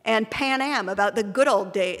and Pan Am about the good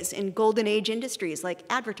old days in golden age industries like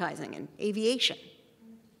advertising and aviation.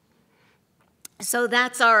 So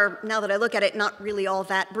that's our, now that I look at it, not really all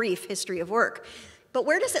that brief history of work. But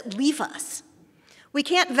where does it leave us? We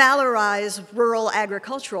can't valorize rural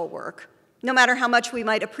agricultural work, no matter how much we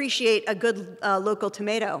might appreciate a good local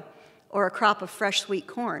tomato or a crop of fresh sweet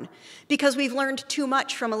corn, because we've learned too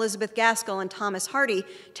much from Elizabeth Gaskell and Thomas Hardy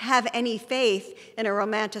to have any faith in a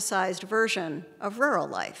romanticized version of rural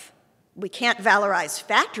life. We can't valorize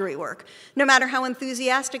factory work, no matter how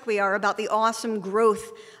enthusiastic we are about the awesome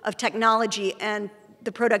growth of technology and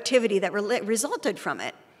the productivity that resulted from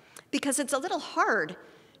it, because it's a little hard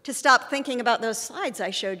to stop thinking about those slides I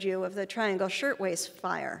showed you of the Triangle Shirtwaist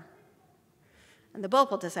Fire and the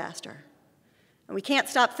Bhopal disaster. And we can't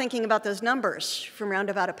stop thinking about those numbers from round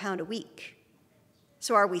about a pound a week.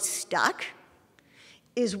 So are we stuck?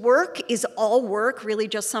 Is all work really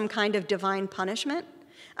just some kind of divine punishment?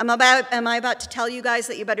 Am I about to tell you guys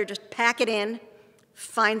that you better just pack it in,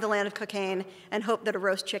 find the land of cocaine, and hope that a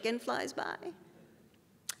roast chicken flies by?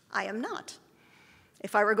 I am not.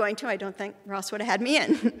 If I were going to, I don't think Ross would have had me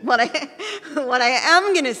in. What I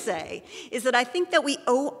am going to say is that I think that we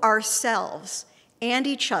owe ourselves and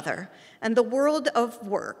each other and the world of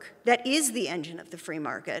work that is the engine of the free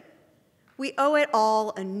market, we owe it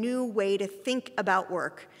all a new way to think about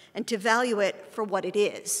work and to value it for what it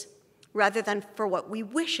is, rather than for what we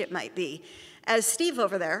wish it might be. As Steve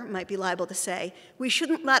over there might be liable to say, we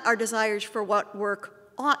shouldn't let our desires for what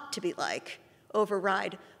work ought to be like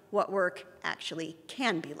override what work actually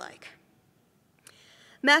can be like.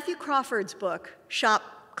 Matthew Crawford's book, Shop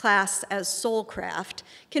Class as Soulcraft,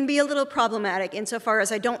 can be a little problematic insofar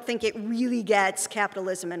as I don't think it really gets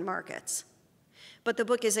capitalism and markets. But the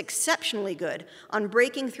book is exceptionally good on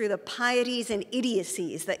breaking through the pieties and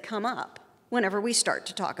idiocies that come up whenever we start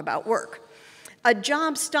to talk about work. A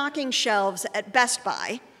job stocking shelves at Best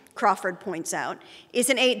Buy, Crawford points out, is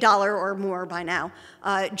an $8 or more by now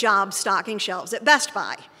job stocking shelves at Best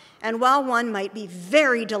Buy. And while one might be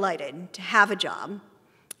very delighted to have a job,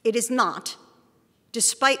 it is not,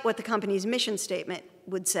 despite what the company's mission statement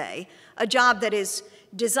would say, a job that is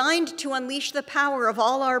designed to unleash the power of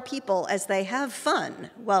all our people as they have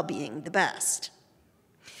fun while being the best.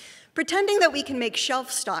 Pretending that we can make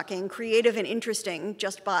shelf stocking creative and interesting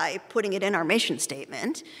just by putting it in our mission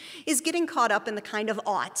statement is getting caught up in the kind of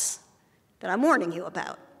oughts that I'm warning you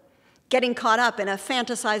about, getting caught up in a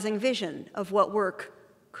fantasizing vision of what work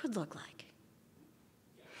could look like.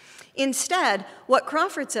 Instead, what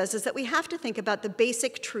Crawford says is that we have to think about the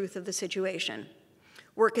basic truth of the situation.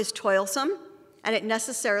 Work is toilsome, and it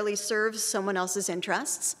necessarily serves someone else's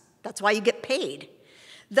interests. That's why you get paid.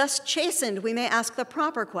 Thus chastened, we may ask the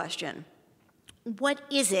proper question: what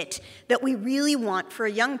is it that we really want for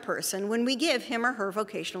a young person when we give him or her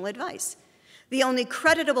vocational advice? The only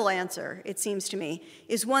creditable answer, it seems to me,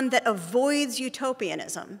 is one that avoids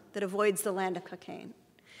utopianism, that avoids the land of cocaine,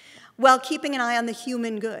 while keeping an eye on the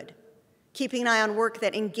human good, keeping an eye on work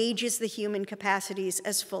that engages the human capacities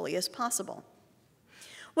as fully as possible.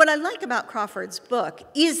 What I like about Crawford's book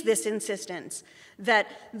is this insistence that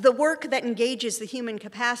the work that engages the human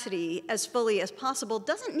capacity as fully as possible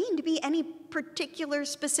doesn't need to be any particular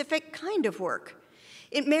specific kind of work.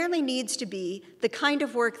 It merely needs to be the kind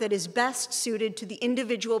of work that is best suited to the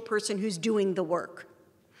individual person who's doing the work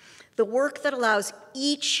that allows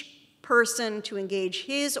each person to engage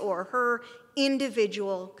his or her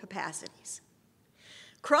individual capacities.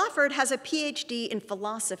 Crawford has a PhD in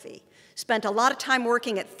philosophy, spent a lot of time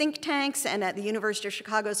working at think tanks and at the University of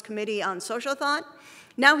Chicago's Committee on Social Thought.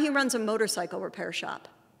 Now he runs a motorcycle repair shop.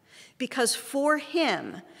 Because for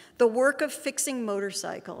him, the work of fixing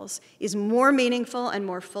motorcycles is more meaningful and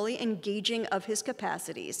more fully engaging of his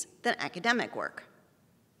capacities than academic work.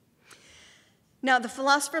 Now, the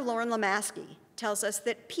philosopher Lauren Lomasky tells us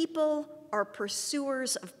that people are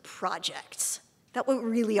pursuers of projects. That's what we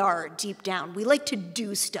really are deep down. We like to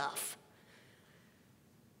do stuff.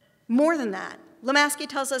 More than that, Lomasky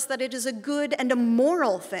tells us that it is a good and a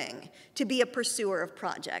moral thing to be a pursuer of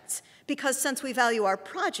projects, because since we value our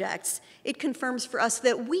projects, it confirms for us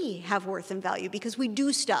that we have worth and value because we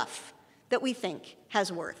do stuff that we think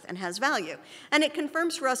has worth and has value. And it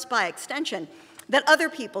confirms for us, by extension, that other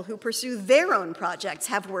people who pursue their own projects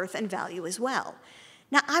have worth and value as well.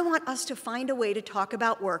 Now, I want us to find a way to talk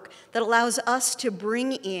about work that allows us to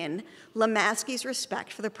bring in Lomasky's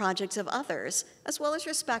respect for the projects of others, as well as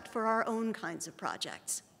respect for our own kinds of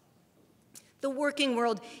projects. The working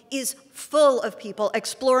world is full of people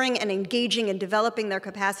exploring and engaging and developing their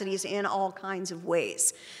capacities in all kinds of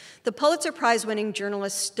ways. The Pulitzer Prize-winning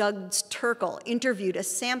journalist Studs Terkel interviewed a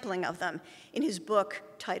sampling of them in his book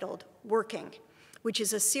titled Working, which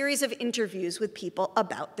is a series of interviews with people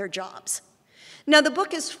about their jobs. Now, the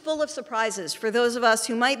book is full of surprises for those of us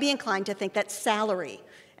who might be inclined to think that salary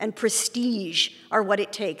and prestige are what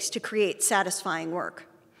it takes to create satisfying work.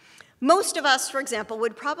 Most of us, for example,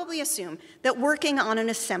 would probably assume that working on an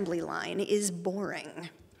assembly line is boring.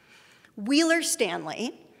 Wheeler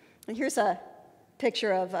Stanley, and here's a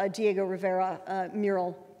picture of Diego Rivera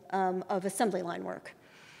mural of assembly line work.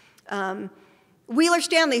 Wheeler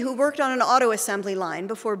Stanley, who worked on an auto assembly line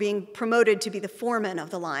before being promoted to be the foreman of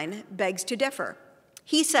the line, begs to differ.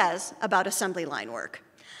 He says about assembly line work,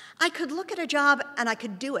 "I could look at a job and I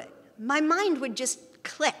could do it. My mind would just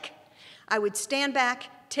click. I would stand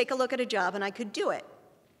back, take a look at a job, and I could do it.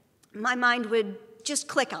 My mind would just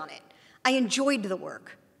click on it. I enjoyed the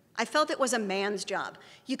work. I felt it was a man's job.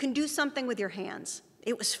 You can do something with your hands.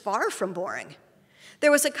 It was far from boring.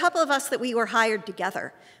 There was a couple of us that we were hired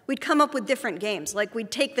together. We'd come up with different games, like we'd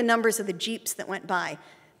take the numbers of the Jeeps that went by.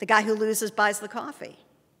 The guy who loses buys the coffee.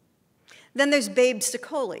 Then there's Babe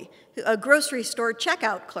Sicoli, a grocery store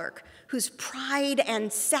checkout clerk whose pride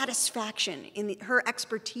and satisfaction in her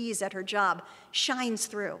expertise at her job shines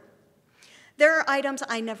through. There are items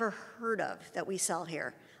I never heard of that we sell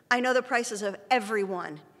here. I know the prices of every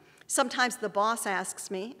one. Sometimes the boss asks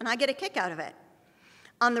me, and I get a kick out of it.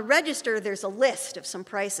 On the register, there's a list of some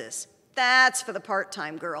prices. That's for the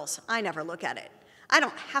part-time girls. I never look at it. I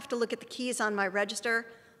don't have to look at the keys on my register.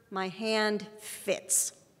 My hand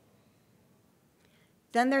fits."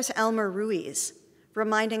 Then there's Elmer Ruiz,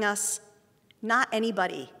 reminding us not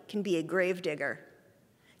anybody can be a grave digger.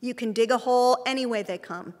 You can dig a hole any way they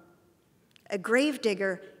come. A grave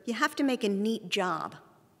digger, you have to make a neat job.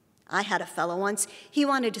 I had a fellow once, he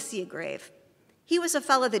wanted to see a grave. He was a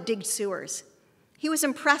fellow that digged sewers. He was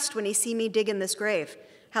impressed when he see me dig in this grave,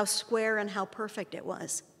 how square and how perfect it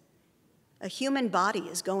was. A human body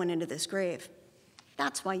is going into this grave.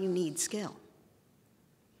 That's why you need skill.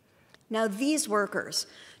 Now, these workers,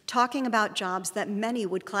 talking about jobs that many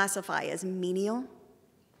would classify as menial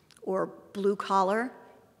or blue collar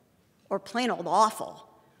or plain old awful,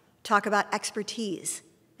 talk about expertise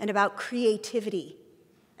and about creativity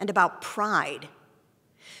and about pride.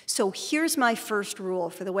 So here's my first rule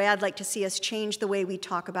for the way I'd like to see us change the way we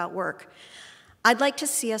talk about work. I'd like to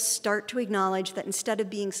see us start to acknowledge that instead of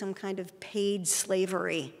being some kind of paid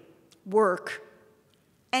slavery, work,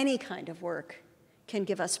 any kind of work, can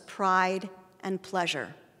give us pride and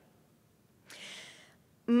pleasure.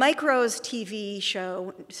 Micro's TV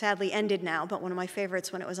show, sadly ended now, but one of my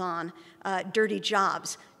favorites when it was on, Dirty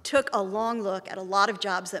Jobs, took a long look at a lot of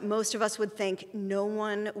jobs that most of us would think no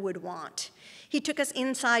one would want. He took us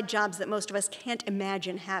inside jobs that most of us can't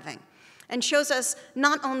imagine having, and shows us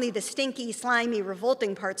not only the stinky, slimy,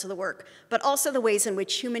 revolting parts of the work, but also the ways in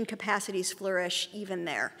which human capacities flourish even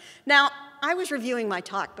there. Now, I was reviewing my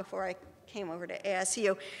talk before I came over to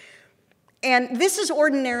ASU, and this is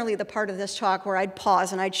ordinarily the part of this talk where I'd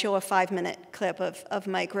pause and I'd show a 5-minute clip of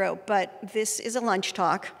Mike Rowe, but this is a lunch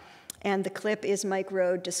talk, and the clip is Mike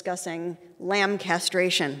Rowe discussing lamb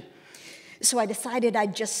castration. So I decided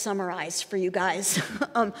I'd just summarize for you guys.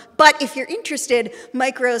 But if you're interested,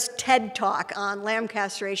 Mike Rowe's TED Talk on lamb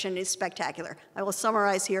castration is spectacular. I will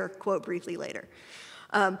summarize here, quote briefly later.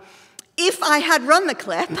 If I had run the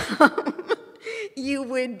clip, you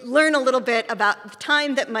would learn a little bit about the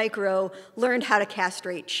time that Mike Rowe learned how to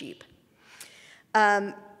castrate sheep.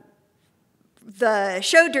 The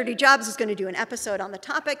show Dirty Jobs is going to do an episode on the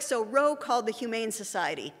topic, so Roe called the Humane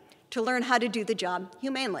Society to learn how to do the job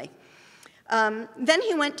humanely. Then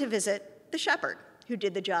he went to visit the shepherd, who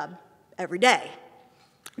did the job every day.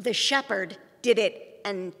 The shepherd did it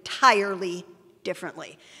entirely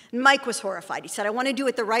differently. And Mike was horrified. He said, I want to do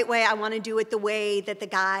it the right way. I want to do it the way that the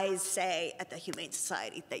guys say at the Humane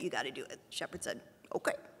Society that you got to do it. The shepherd said,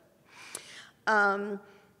 okay. And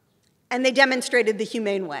they demonstrated the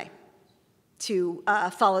humane way to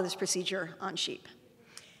follow this procedure on sheep.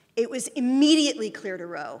 It was immediately clear to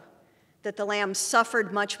Roe that the lambs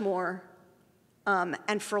suffered much more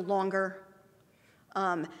and for longer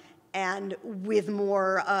and with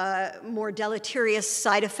more deleterious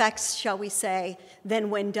side effects, shall we say, than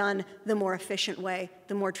when done the more efficient way,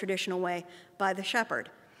 the more traditional way by the shepherd.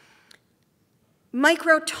 Mike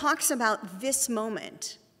Rowe talks about this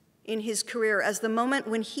moment in his career as the moment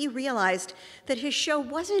when he realized that his show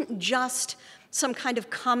wasn't just some kind of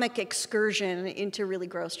comic excursion into really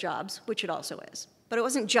gross jobs, which it also is, but it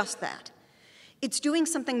wasn't just that. It's doing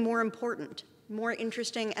something more important, more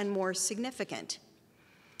interesting, and more significant.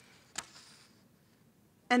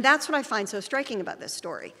 And that's what I find so striking about this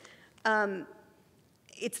story.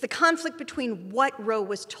 It's the conflict between what Roe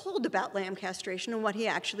was told about lamb castration and what he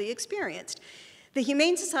actually experienced. The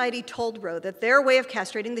Humane Society told Roe that their way of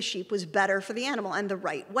castrating the sheep was better for the animal and the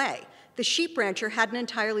right way. The sheep rancher had an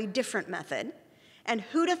entirely different method. And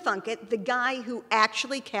who'da thunk it, the guy who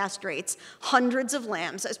actually castrates hundreds of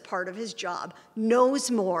lambs as part of his job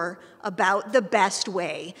knows more about the best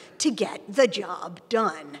way to get the job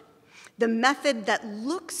done. The method that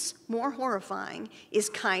looks more horrifying is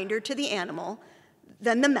kinder to the animal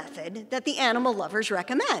than the method that the animal lovers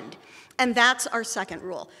recommend. And that's our second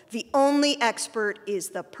rule. The only expert is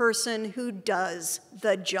the person who does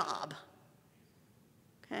the job.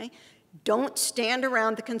 Okay? Don't stand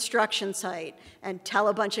around the construction site and tell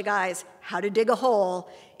a bunch of guys how to dig a hole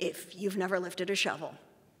if you've never lifted a shovel.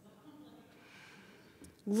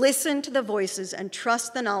 Listen to the voices and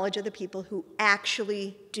trust the knowledge of the people who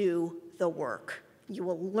actually do the work. You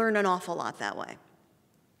will learn an awful lot that way.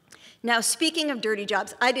 Now, speaking of dirty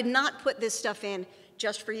jobs, I did not put this stuff in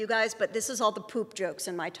just for you guys, but this is all the poop jokes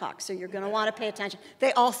in my talk, so you're going to want to pay attention.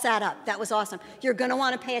 They all sat up. That was awesome. You're going to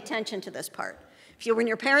want to pay attention to this part. When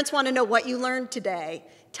your parents want to know what you learned today,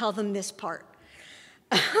 tell them this part.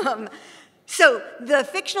 So the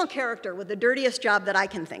fictional character with the dirtiest job that I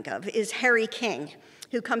can think of is Harry King,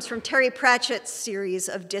 who comes from Terry Pratchett's series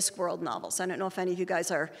of Discworld novels. I don't know if any of you guys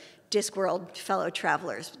are Discworld fellow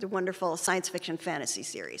travelers, the wonderful science fiction fantasy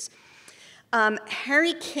series.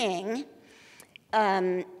 Harry King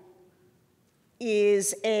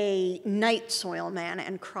is a night soil man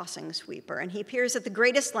and crossing sweeper, and he appears at the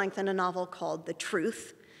greatest length in a novel called The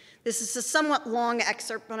Truth. This is a somewhat long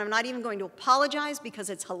excerpt, but I'm not even going to apologize because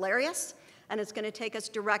it's hilarious, and it's going to take us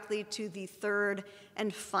directly to the third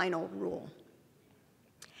and final rule.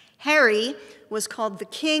 Harry was called the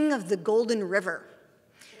King of the Golden River.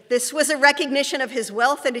 This was a recognition of his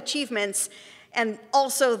wealth and achievements, and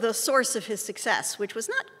also the source of his success, which was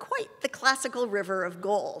not quite the classical river of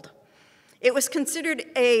gold. It was considered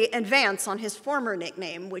an advance on his former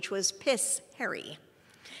nickname, which was Piss Harry.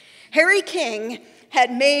 Harry King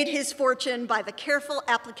had made his fortune by the careful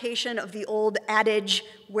application of the old adage,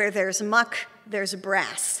 where there's muck, there's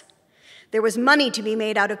brass. There was money to be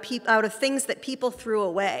made out of things that people threw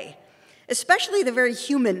away, especially the very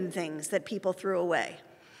human things that people threw away.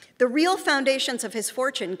 The real foundations of his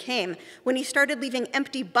fortune came when he started leaving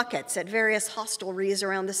empty buckets at various hostelries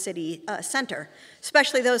around the city center,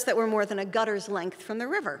 especially those that were more than a gutter's length from the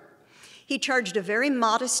river. He charged a very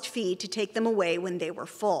modest fee to take them away when they were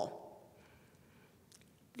full.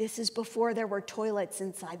 This is before there were toilets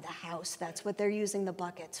inside the house. That's what they're using the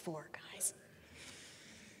buckets for, guys.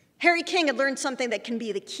 Harry King had learned something that can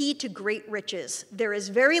be the key to great riches. There is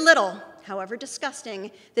very little, however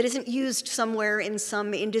disgusting, that isn't used somewhere in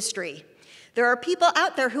some industry. There are people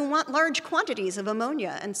out there who want large quantities of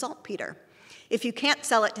ammonia and saltpeter. If you can't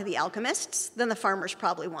sell it to the alchemists, then the farmers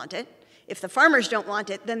probably want it. If the farmers don't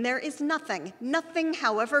want it, then there is nothing,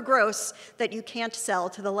 however gross, that you can't sell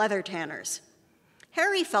to the leather tanners.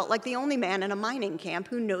 Harry felt like the only man in a mining camp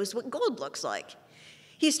who knows what gold looks like.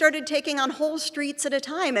 He started taking on whole streets at a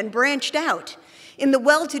time and branched out. In the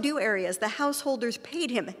well-to-do areas, the householders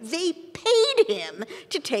paid him. They paid him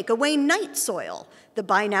to take away night soil, the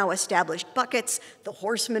by now established buckets, the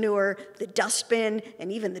horse manure, the dustbin,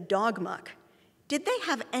 and even the dog muck. Did they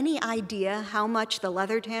have any idea how much the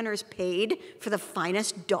leather tanners paid for the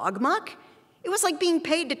finest dog muck? It was like being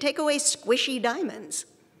paid to take away squishy diamonds.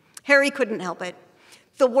 Harry couldn't help it.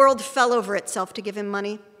 The world fell over itself to give him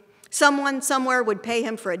money. Someone somewhere would pay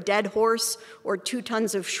him for a dead horse or 2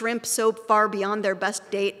 tons of shrimp so far beyond their best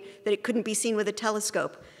date that it couldn't be seen with a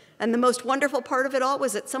telescope. And the most wonderful part of it all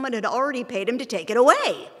was that someone had already paid him to take it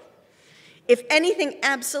away. If anything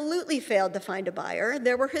absolutely failed to find a buyer,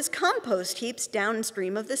 there were his compost heaps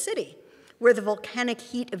downstream of the city, where the volcanic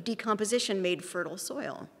heat of decomposition made fertile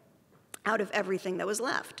soil out of everything that was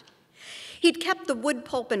left. He'd kept the wood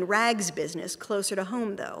pulp and rags business closer to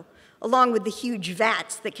home, though, along with the huge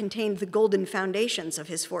vats that contained the golden foundations of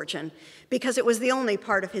his fortune, because it was the only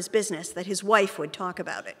part of his business that his wife would talk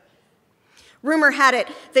about it. Rumor had it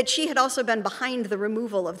that she had also been behind the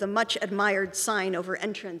removal of the much-admired sign over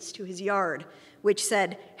entrance to his yard, which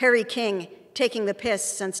said, "Harry King, taking the piss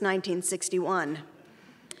since 1961.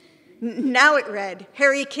 Now it read,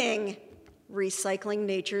 "Harry King, recycling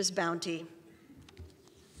nature's bounty."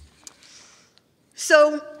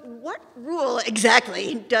 So what rule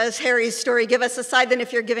exactly does Harry's story give us, aside than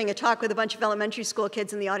if you're giving a talk with a bunch of elementary school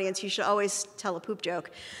kids in the audience, you should always tell a poop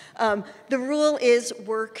joke. The rule is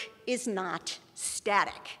work is not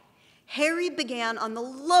static. Harry began on the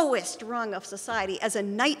lowest rung of society as a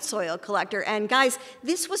night soil collector, and guys,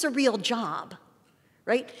 this was a real job,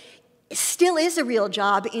 right? It still is a real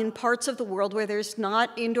job in parts of the world where there's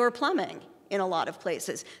not indoor plumbing. In a lot of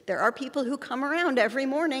places, there are people who come around every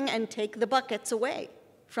morning and take the buckets away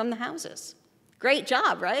from the houses. Great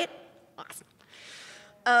job, right?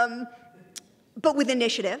 Awesome. But with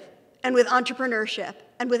initiative and with entrepreneurship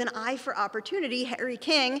and with an eye for opportunity, Harry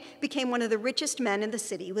King became one of the richest men in the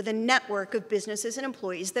city with a network of businesses and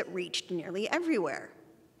employees that reached nearly everywhere.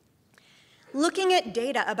 Looking at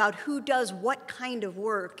data about who does what kind of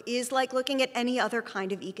work is like looking at any other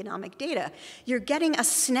kind of economic data. You're getting a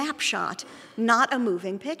snapshot, not a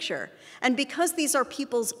moving picture. And because these are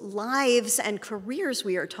people's lives and careers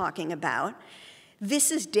we are talking about,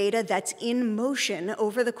 this is data that's in motion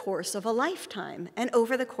over the course of a lifetime and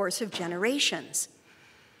over the course of generations.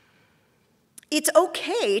 It's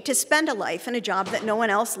okay to spend a life in a job that no one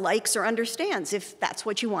else likes or understands, if that's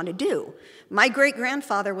what you want to do. My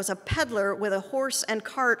great-grandfather was a peddler with a horse and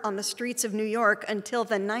cart on the streets of New York until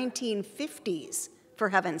the 1950s, for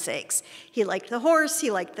heaven's sakes. He liked the horse, he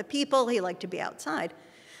liked the people, he liked to be outside.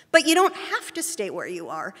 But you don't have to stay where you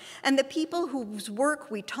are, and the people whose work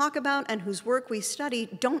we talk about and whose work we study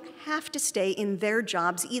don't have to stay in their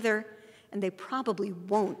jobs either, and they probably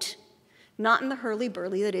won't. Not in the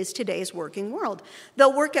hurly-burly that is today's working world.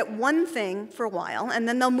 They'll work at one thing for a while, and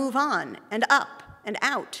then they'll move on and up and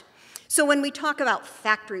out. So when we talk about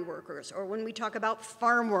factory workers, or when we talk about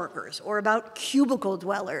farm workers, or about cubicle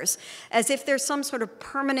dwellers, as if there's some sort of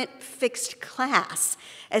permanent fixed class,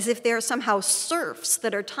 as if they're somehow serfs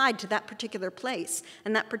that are tied to that particular place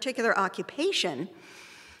and that particular occupation,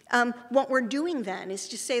 what we're doing then is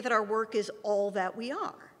to say that our work is all that we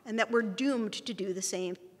are, and that we're doomed to do the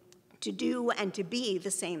same to do and to be the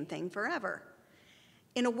same thing forever.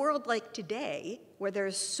 In a world like today, where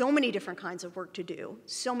there's so many different kinds of work to do,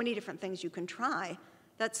 so many different things you can try,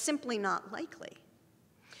 that's simply not likely.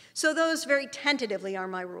 So those very tentatively are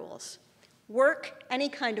my rules. Work, any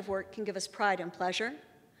kind of work, can give us pride and pleasure.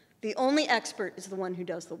 The only expert is the one who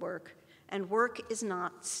does the work, and work is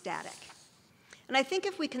not static. And I think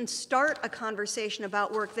if we can start a conversation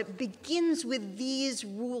about work that begins with these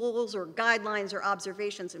rules or guidelines or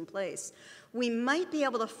observations in place, we might be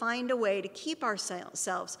able to find a way to keep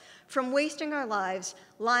ourselves from wasting our lives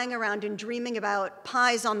lying around and dreaming about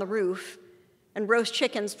pies on the roof and roast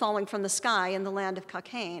chickens falling from the sky in the land of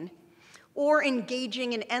cocaine, or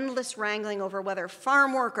engaging in endless wrangling over whether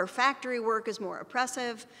farm work or factory work is more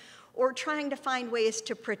oppressive, or trying to find ways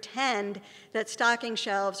to pretend that stocking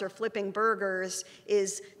shelves or flipping burgers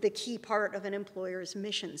is the key part of an employer's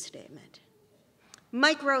mission statement.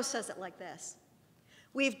 Mike Rowe says it like this: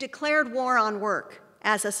 "We've declared war on work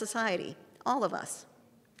as a society, all of us.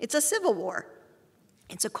 It's a civil war.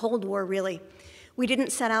 It's a Cold War, really. We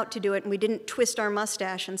didn't set out to do it, and we didn't twist our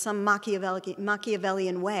mustache in some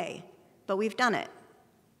Machiavellian way, but we've done it.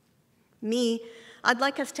 I'd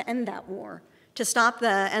like us to end that war, to stop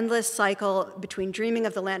the endless cycle between dreaming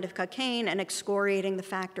of the land of cocaine and excoriating the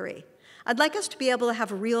factory. I'd like us to be able to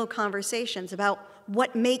have real conversations about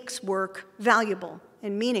what makes work valuable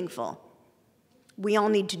and meaningful. We all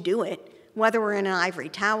need to do it, whether we're in an ivory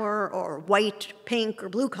tower or white, pink, or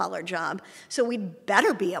blue-collar job, so we'd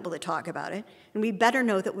better be able to talk about it, and we better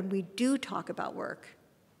know that when we do talk about work,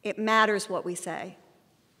 it matters what we say,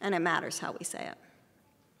 and it matters how we say it."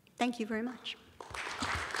 Thank you very much.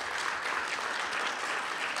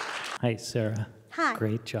 Hi, Sarah. Hi.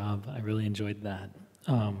 Great job. I really enjoyed that.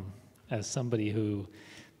 As somebody who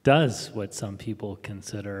does what some people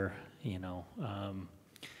consider,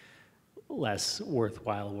 less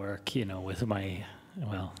worthwhile work, with my,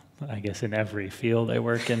 well, I guess in every field I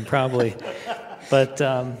work in probably. But,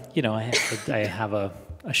 I have a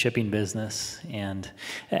shipping business, and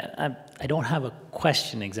I don't have a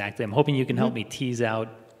question exactly. I'm hoping you can help me tease out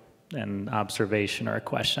an observation or a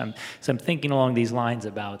question. So I'm thinking along these lines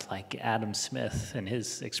about like Adam Smith and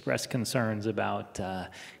his expressed concerns about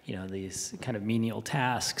these kind of menial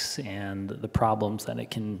tasks and the problems that it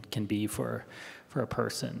can be for a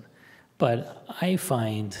person. But I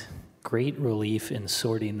find great relief in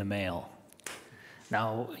sorting the mail.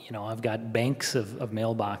 Now, I've got banks of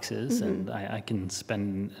mailboxes, and I can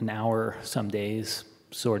spend an hour some days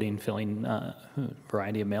sorting, filling a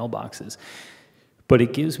variety of mailboxes. But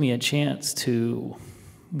it gives me a chance to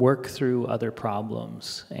work through other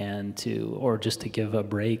problems or just to give a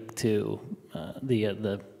break to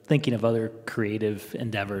the thinking of other creative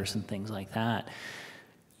endeavors and things like that.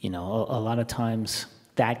 A lot of times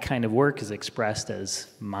that kind of work is expressed as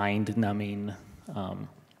mind-numbing,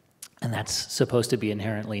 and that's supposed to be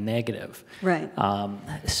inherently negative. Right.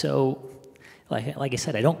 So, like I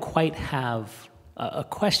said, I don't quite have a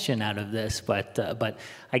question out of this, but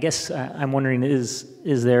I guess I'm wondering: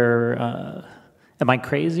 is there? Am I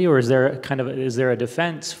crazy, or is there a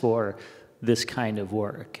defense for this kind of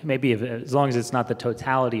work? Maybe as long as it's not the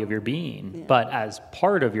totality of your being, but as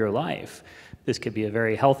part of your life, this could be a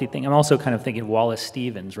very healthy thing. I'm also kind of thinking of Wallace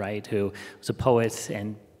Stevens, right, who was a poet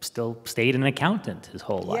and still stayed an accountant his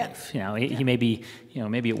whole life. He maybe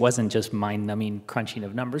it wasn't just mind-numbing crunching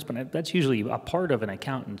of numbers, but that's usually a part of an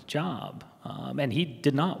accountant's job. And he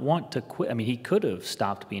did not want to quit. I mean, he could have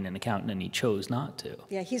stopped being an accountant, and he chose not to.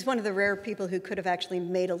 Yeah, he's one of the rare people who could have actually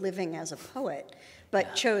made a living as a poet,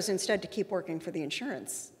 but chose instead to keep working for the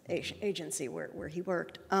insurance agency where he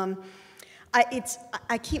worked.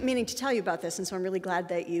 I keep meaning to tell you about this, and so I'm really glad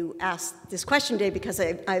that you asked this question, Dave, because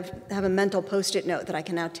I have a mental Post-it note that I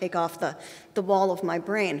can now take off the wall of my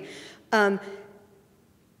brain.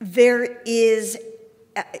 There is,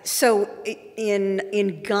 so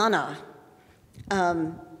in Ghana,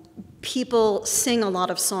 people sing a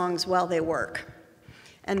lot of songs while they work.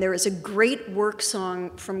 And there is a great work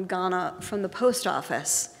song from Ghana, from the post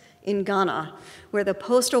office in Ghana, where the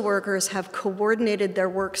postal workers have coordinated their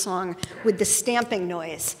work song with the stamping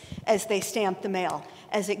noise as they stamp the mail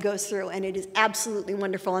as it goes through, and it is absolutely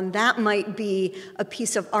wonderful. And that might be a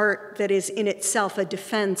piece of art that is in itself a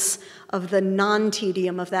defense of the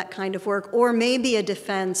non-tedium of that kind of work, or maybe a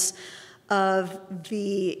defense of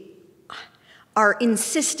our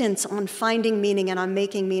insistence on finding meaning and on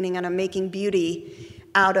making meaning and on making beauty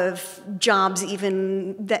out of jobs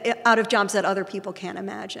that other people can't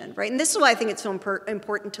imagine, right? And this is why I think it's so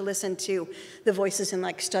important to listen to the voices in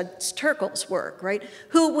like Studs Terkel's work, right?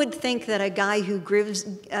 Who would think that a guy who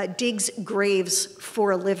digs graves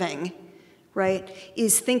for a living, right,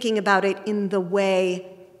 is thinking about it in the way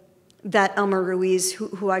that Elmer Ruiz,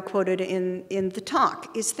 who I quoted in the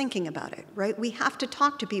talk, is thinking about it, right? We have to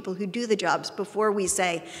talk to people who do the jobs before we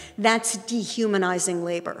say, that's dehumanizing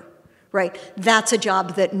labor. Right? That's a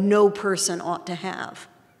job that no person ought to have.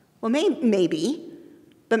 Well, maybe,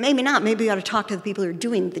 but maybe not. Maybe you ought to talk to the people who are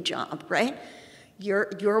doing the job, right?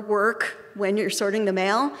 Your work, when you're sorting the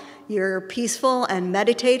mail, you're peaceful and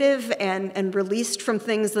meditative and released from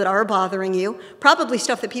things that are bothering you, probably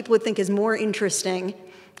stuff that people would think is more interesting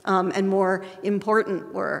and more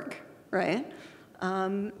important work, right?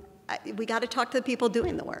 We got to talk to the people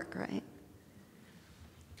doing the work, right?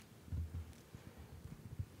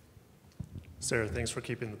 Sarah, thanks for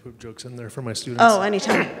keeping the poop jokes in there for my students. Oh,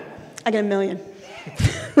 anytime. I get a million.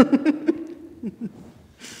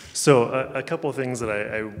 So a couple of things that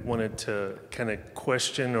I wanted to kind of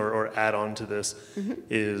question or add on to this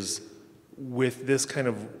is, with this kind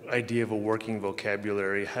of idea of a working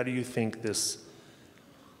vocabulary, how do you think this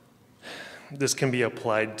can be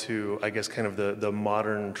applied to, I guess, kind of the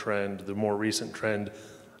modern trend, the more recent trend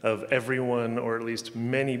of everyone, or at least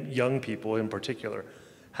many young people in particular,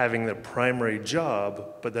 having their primary job,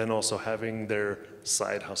 but then also having their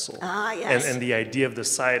side hustle. Ah, yes. And the idea of the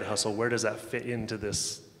side hustle, where does that fit into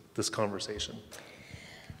this conversation?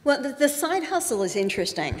 Well, the side hustle is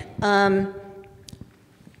interesting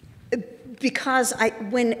because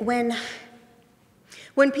when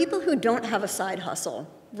people who don't have a side hustle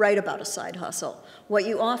write about a side hustle, what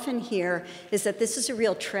you often hear is that this is a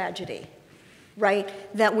real tragedy. Right?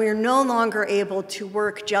 That we're no longer able to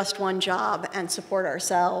work just one job and support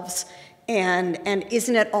ourselves. And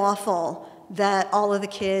isn't it awful that all of the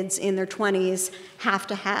kids in their 20s have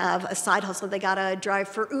to have a side hustle? They gotta drive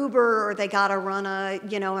for Uber, or they gotta run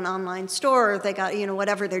an online store, or they got,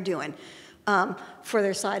 whatever they're doing for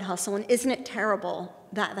their side hustle. And isn't it terrible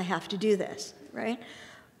that they have to do this, right?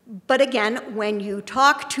 But again, when you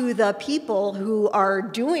talk to the people who are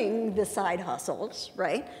doing the side hustles,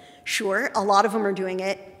 right? Sure, a lot of them are doing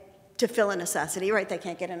it to fill a necessity, right? They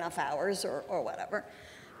can't get enough hours or whatever.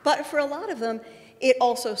 But for a lot of them, it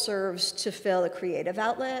also serves to fill a creative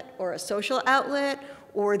outlet or a social outlet,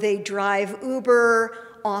 or they drive Uber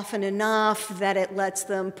often enough that it lets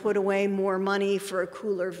them put away more money for a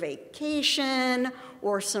cooler vacation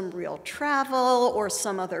or some real travel or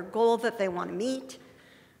some other goal that they want to meet.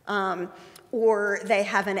 Or they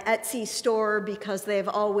have an Etsy store because they've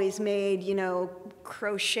always made,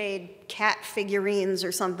 crocheted cat figurines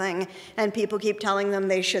or something, and people keep telling them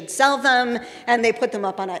they should sell them, and they put them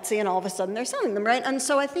up on Etsy, and all of a sudden they're selling them, right? And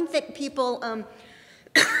so I think that people,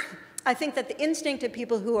 I think that the instinct of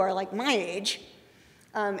people who are like my age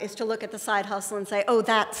is to look at the side hustle and say, oh,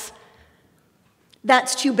 that's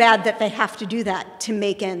too bad that they have to do that to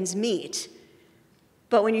make ends meet.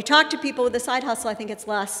 But when you talk to people with a side hustle, I think it's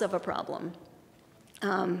less of a problem.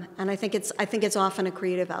 And I think it's often a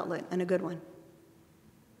creative outlet and a good one.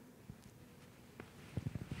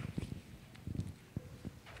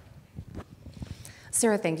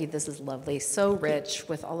 Sarah, thank you. This is lovely. So rich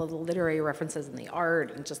with all of the literary references and the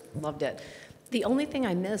art, and just loved it. The only thing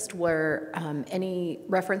I missed were any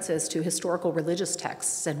references to historical religious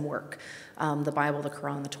texts and work, the Bible, the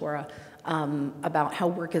Quran, the Torah, about how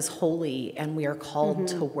work is holy and we are called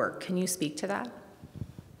to work. Can you speak to that?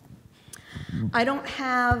 I don't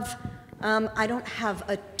have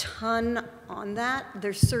a ton on that.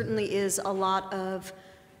 There certainly is a lot of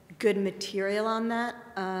good material on that.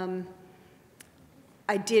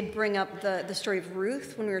 I did bring up the story of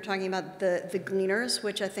Ruth when we were talking about the gleaners,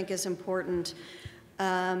 which I think is important.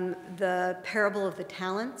 The parable of the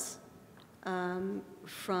talents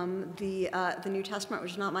from the New Testament,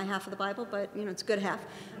 which is not my half of the Bible, but it's a good half,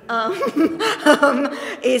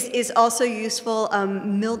 is also useful.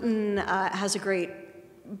 Milton has a great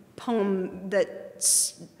poem that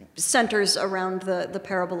centers around the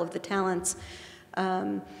parable of the talents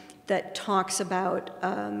that talks about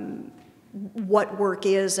what work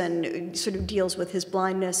is and sort of deals with his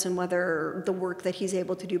blindness and whether the work that he's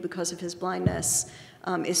able to do because of his blindness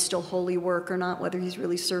is still holy work or not, whether he's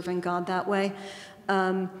really serving God that way.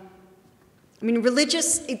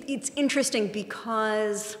 Religious, it's interesting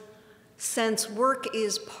because since work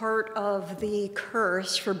is part of the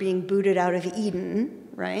curse for being booted out of Eden,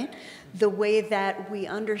 right? The way that we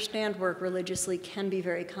understand work religiously can be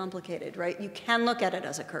very complicated, right? You can look at it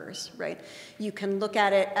as a curse, right? You can look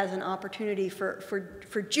at it as an opportunity.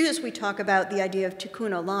 For Jews, we talk about the idea of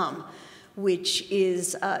tikkun olam, which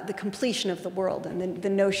is the completion of the world. And the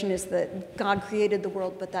notion is that God created the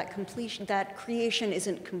world, but that creation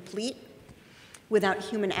isn't complete without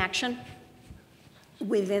human action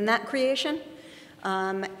within that creation,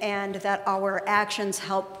 and that our actions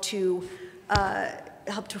help to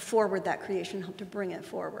forward that creation, help to bring it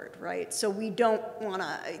forward, right? So one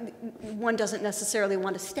doesn't necessarily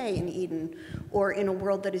want to stay in Eden or in a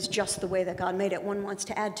world that is just the way that God made it. One wants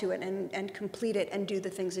to add to it and complete it and do the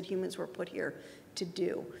things that humans were put here to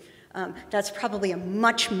do. That's probably a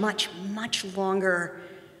much, much, much longer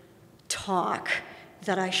talk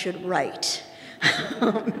that I should write.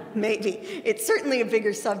 Maybe. It's certainly a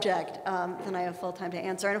bigger subject than I have full time to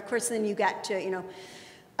answer. And of course, then you get to,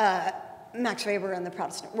 Max Weber and the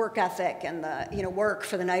Protestant work ethic and the, work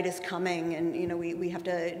for the night is coming. And, we have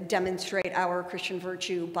to demonstrate our Christian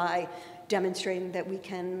virtue by demonstrating that we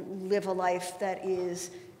can live a life that is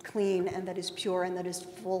clean and that is pure and that is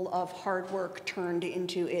full of hard work turned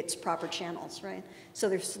into its proper channels, right? So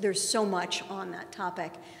there's so much on that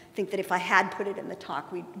topic. I think that if I had put it in the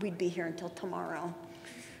talk, we'd be here until tomorrow.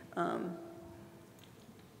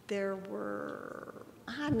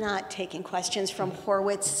 I'm not taking questions from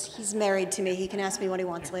Horwitz. He's married to me. He can ask me what he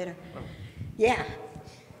wants later. Yeah.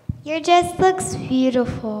 Your dress looks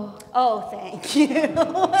beautiful. Oh, thank you.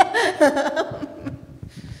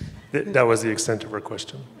 That was the extent of her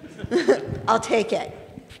question. I'll take it.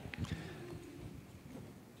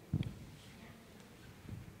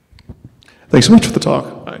 Thanks so much for the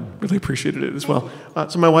talk. I really appreciated it as well.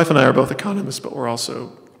 So my wife and I are both economists, but we're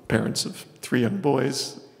also parents of 3 young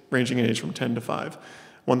boys, ranging in age from 10 to 5.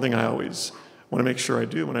 One thing I always want to make sure I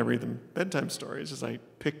do when I read them bedtime stories is I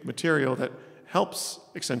pick material that helps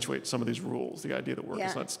accentuate some of these rules, the idea that work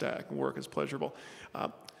is not static and work is pleasurable.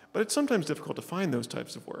 But it's sometimes difficult to find those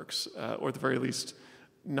types of works, or at the very least,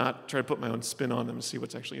 not try to put my own spin on them and see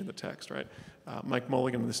what's actually in the text, right? Mike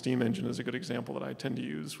Mulligan and the steam engine is a good example that I tend to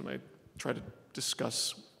use when I try to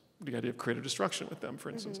discuss the idea of creative destruction with them, for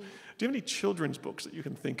instance. Do you have any children's books that you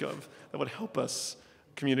can think of that would help us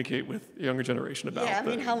communicate with the younger generation about. Yeah, I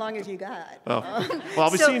mean, how long have you got? Oh. Well,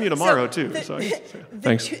 I'll be seeing you tomorrow, too.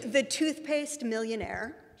 Thanks. The toothpaste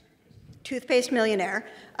millionaire,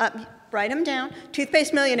 write them down,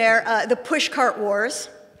 toothpaste millionaire, the pushcart wars,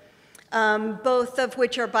 both of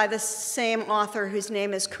which are by the same author whose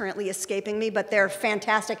name is currently escaping me, but they're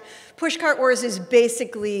fantastic. Pushcart wars is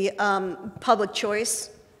basically public choice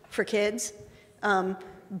for kids,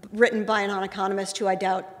 written by an economist who I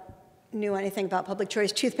doubt knew anything about public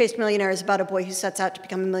choice. Toothpaste Millionaire is about a boy who sets out to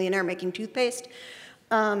become a millionaire making toothpaste.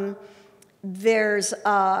 There's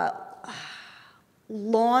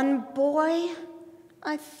Lawn Boy,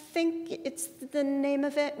 I think it's the name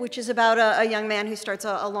of it, which is about a young man who starts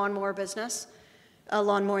a lawn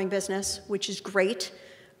mowing business, which is great.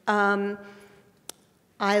 I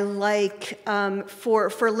like,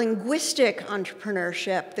 for linguistic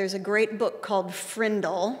entrepreneurship, there's a great book called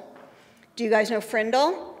Frindle. Do you guys know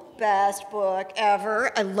Frindle? Best book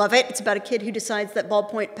ever. I love it. It's about a kid who decides that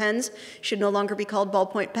ballpoint pens should no longer be called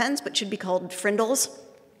ballpoint pens, but should be called Frindles,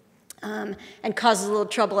 and causes a little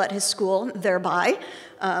trouble at his school thereby.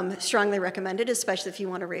 Strongly recommended, especially if you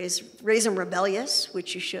want to raise him rebellious,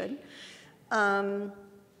 which you should.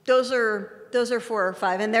 Those are 4 or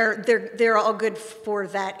 5, and they're all good for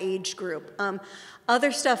that age group.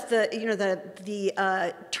 Other stuff,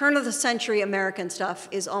 the turn of the century American stuff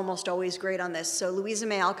is almost always great on this. So Louisa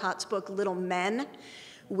May Alcott's book Little Men,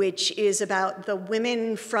 which is about the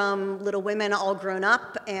women from Little Women all grown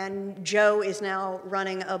up, and Joe is now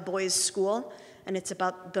running a boys' school, and it's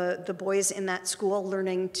about the boys in that school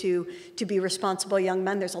learning to be responsible young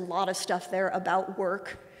men. There's a lot of stuff there about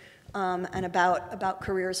work. And about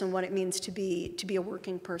careers and what it means to be a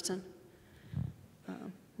working person.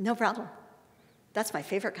 No problem. That's my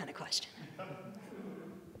favorite kind of question.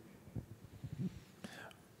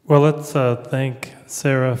 Well, let's thank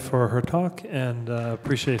Sarah for her talk and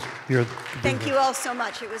appreciate your. Thank you all so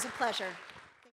much. It was a pleasure.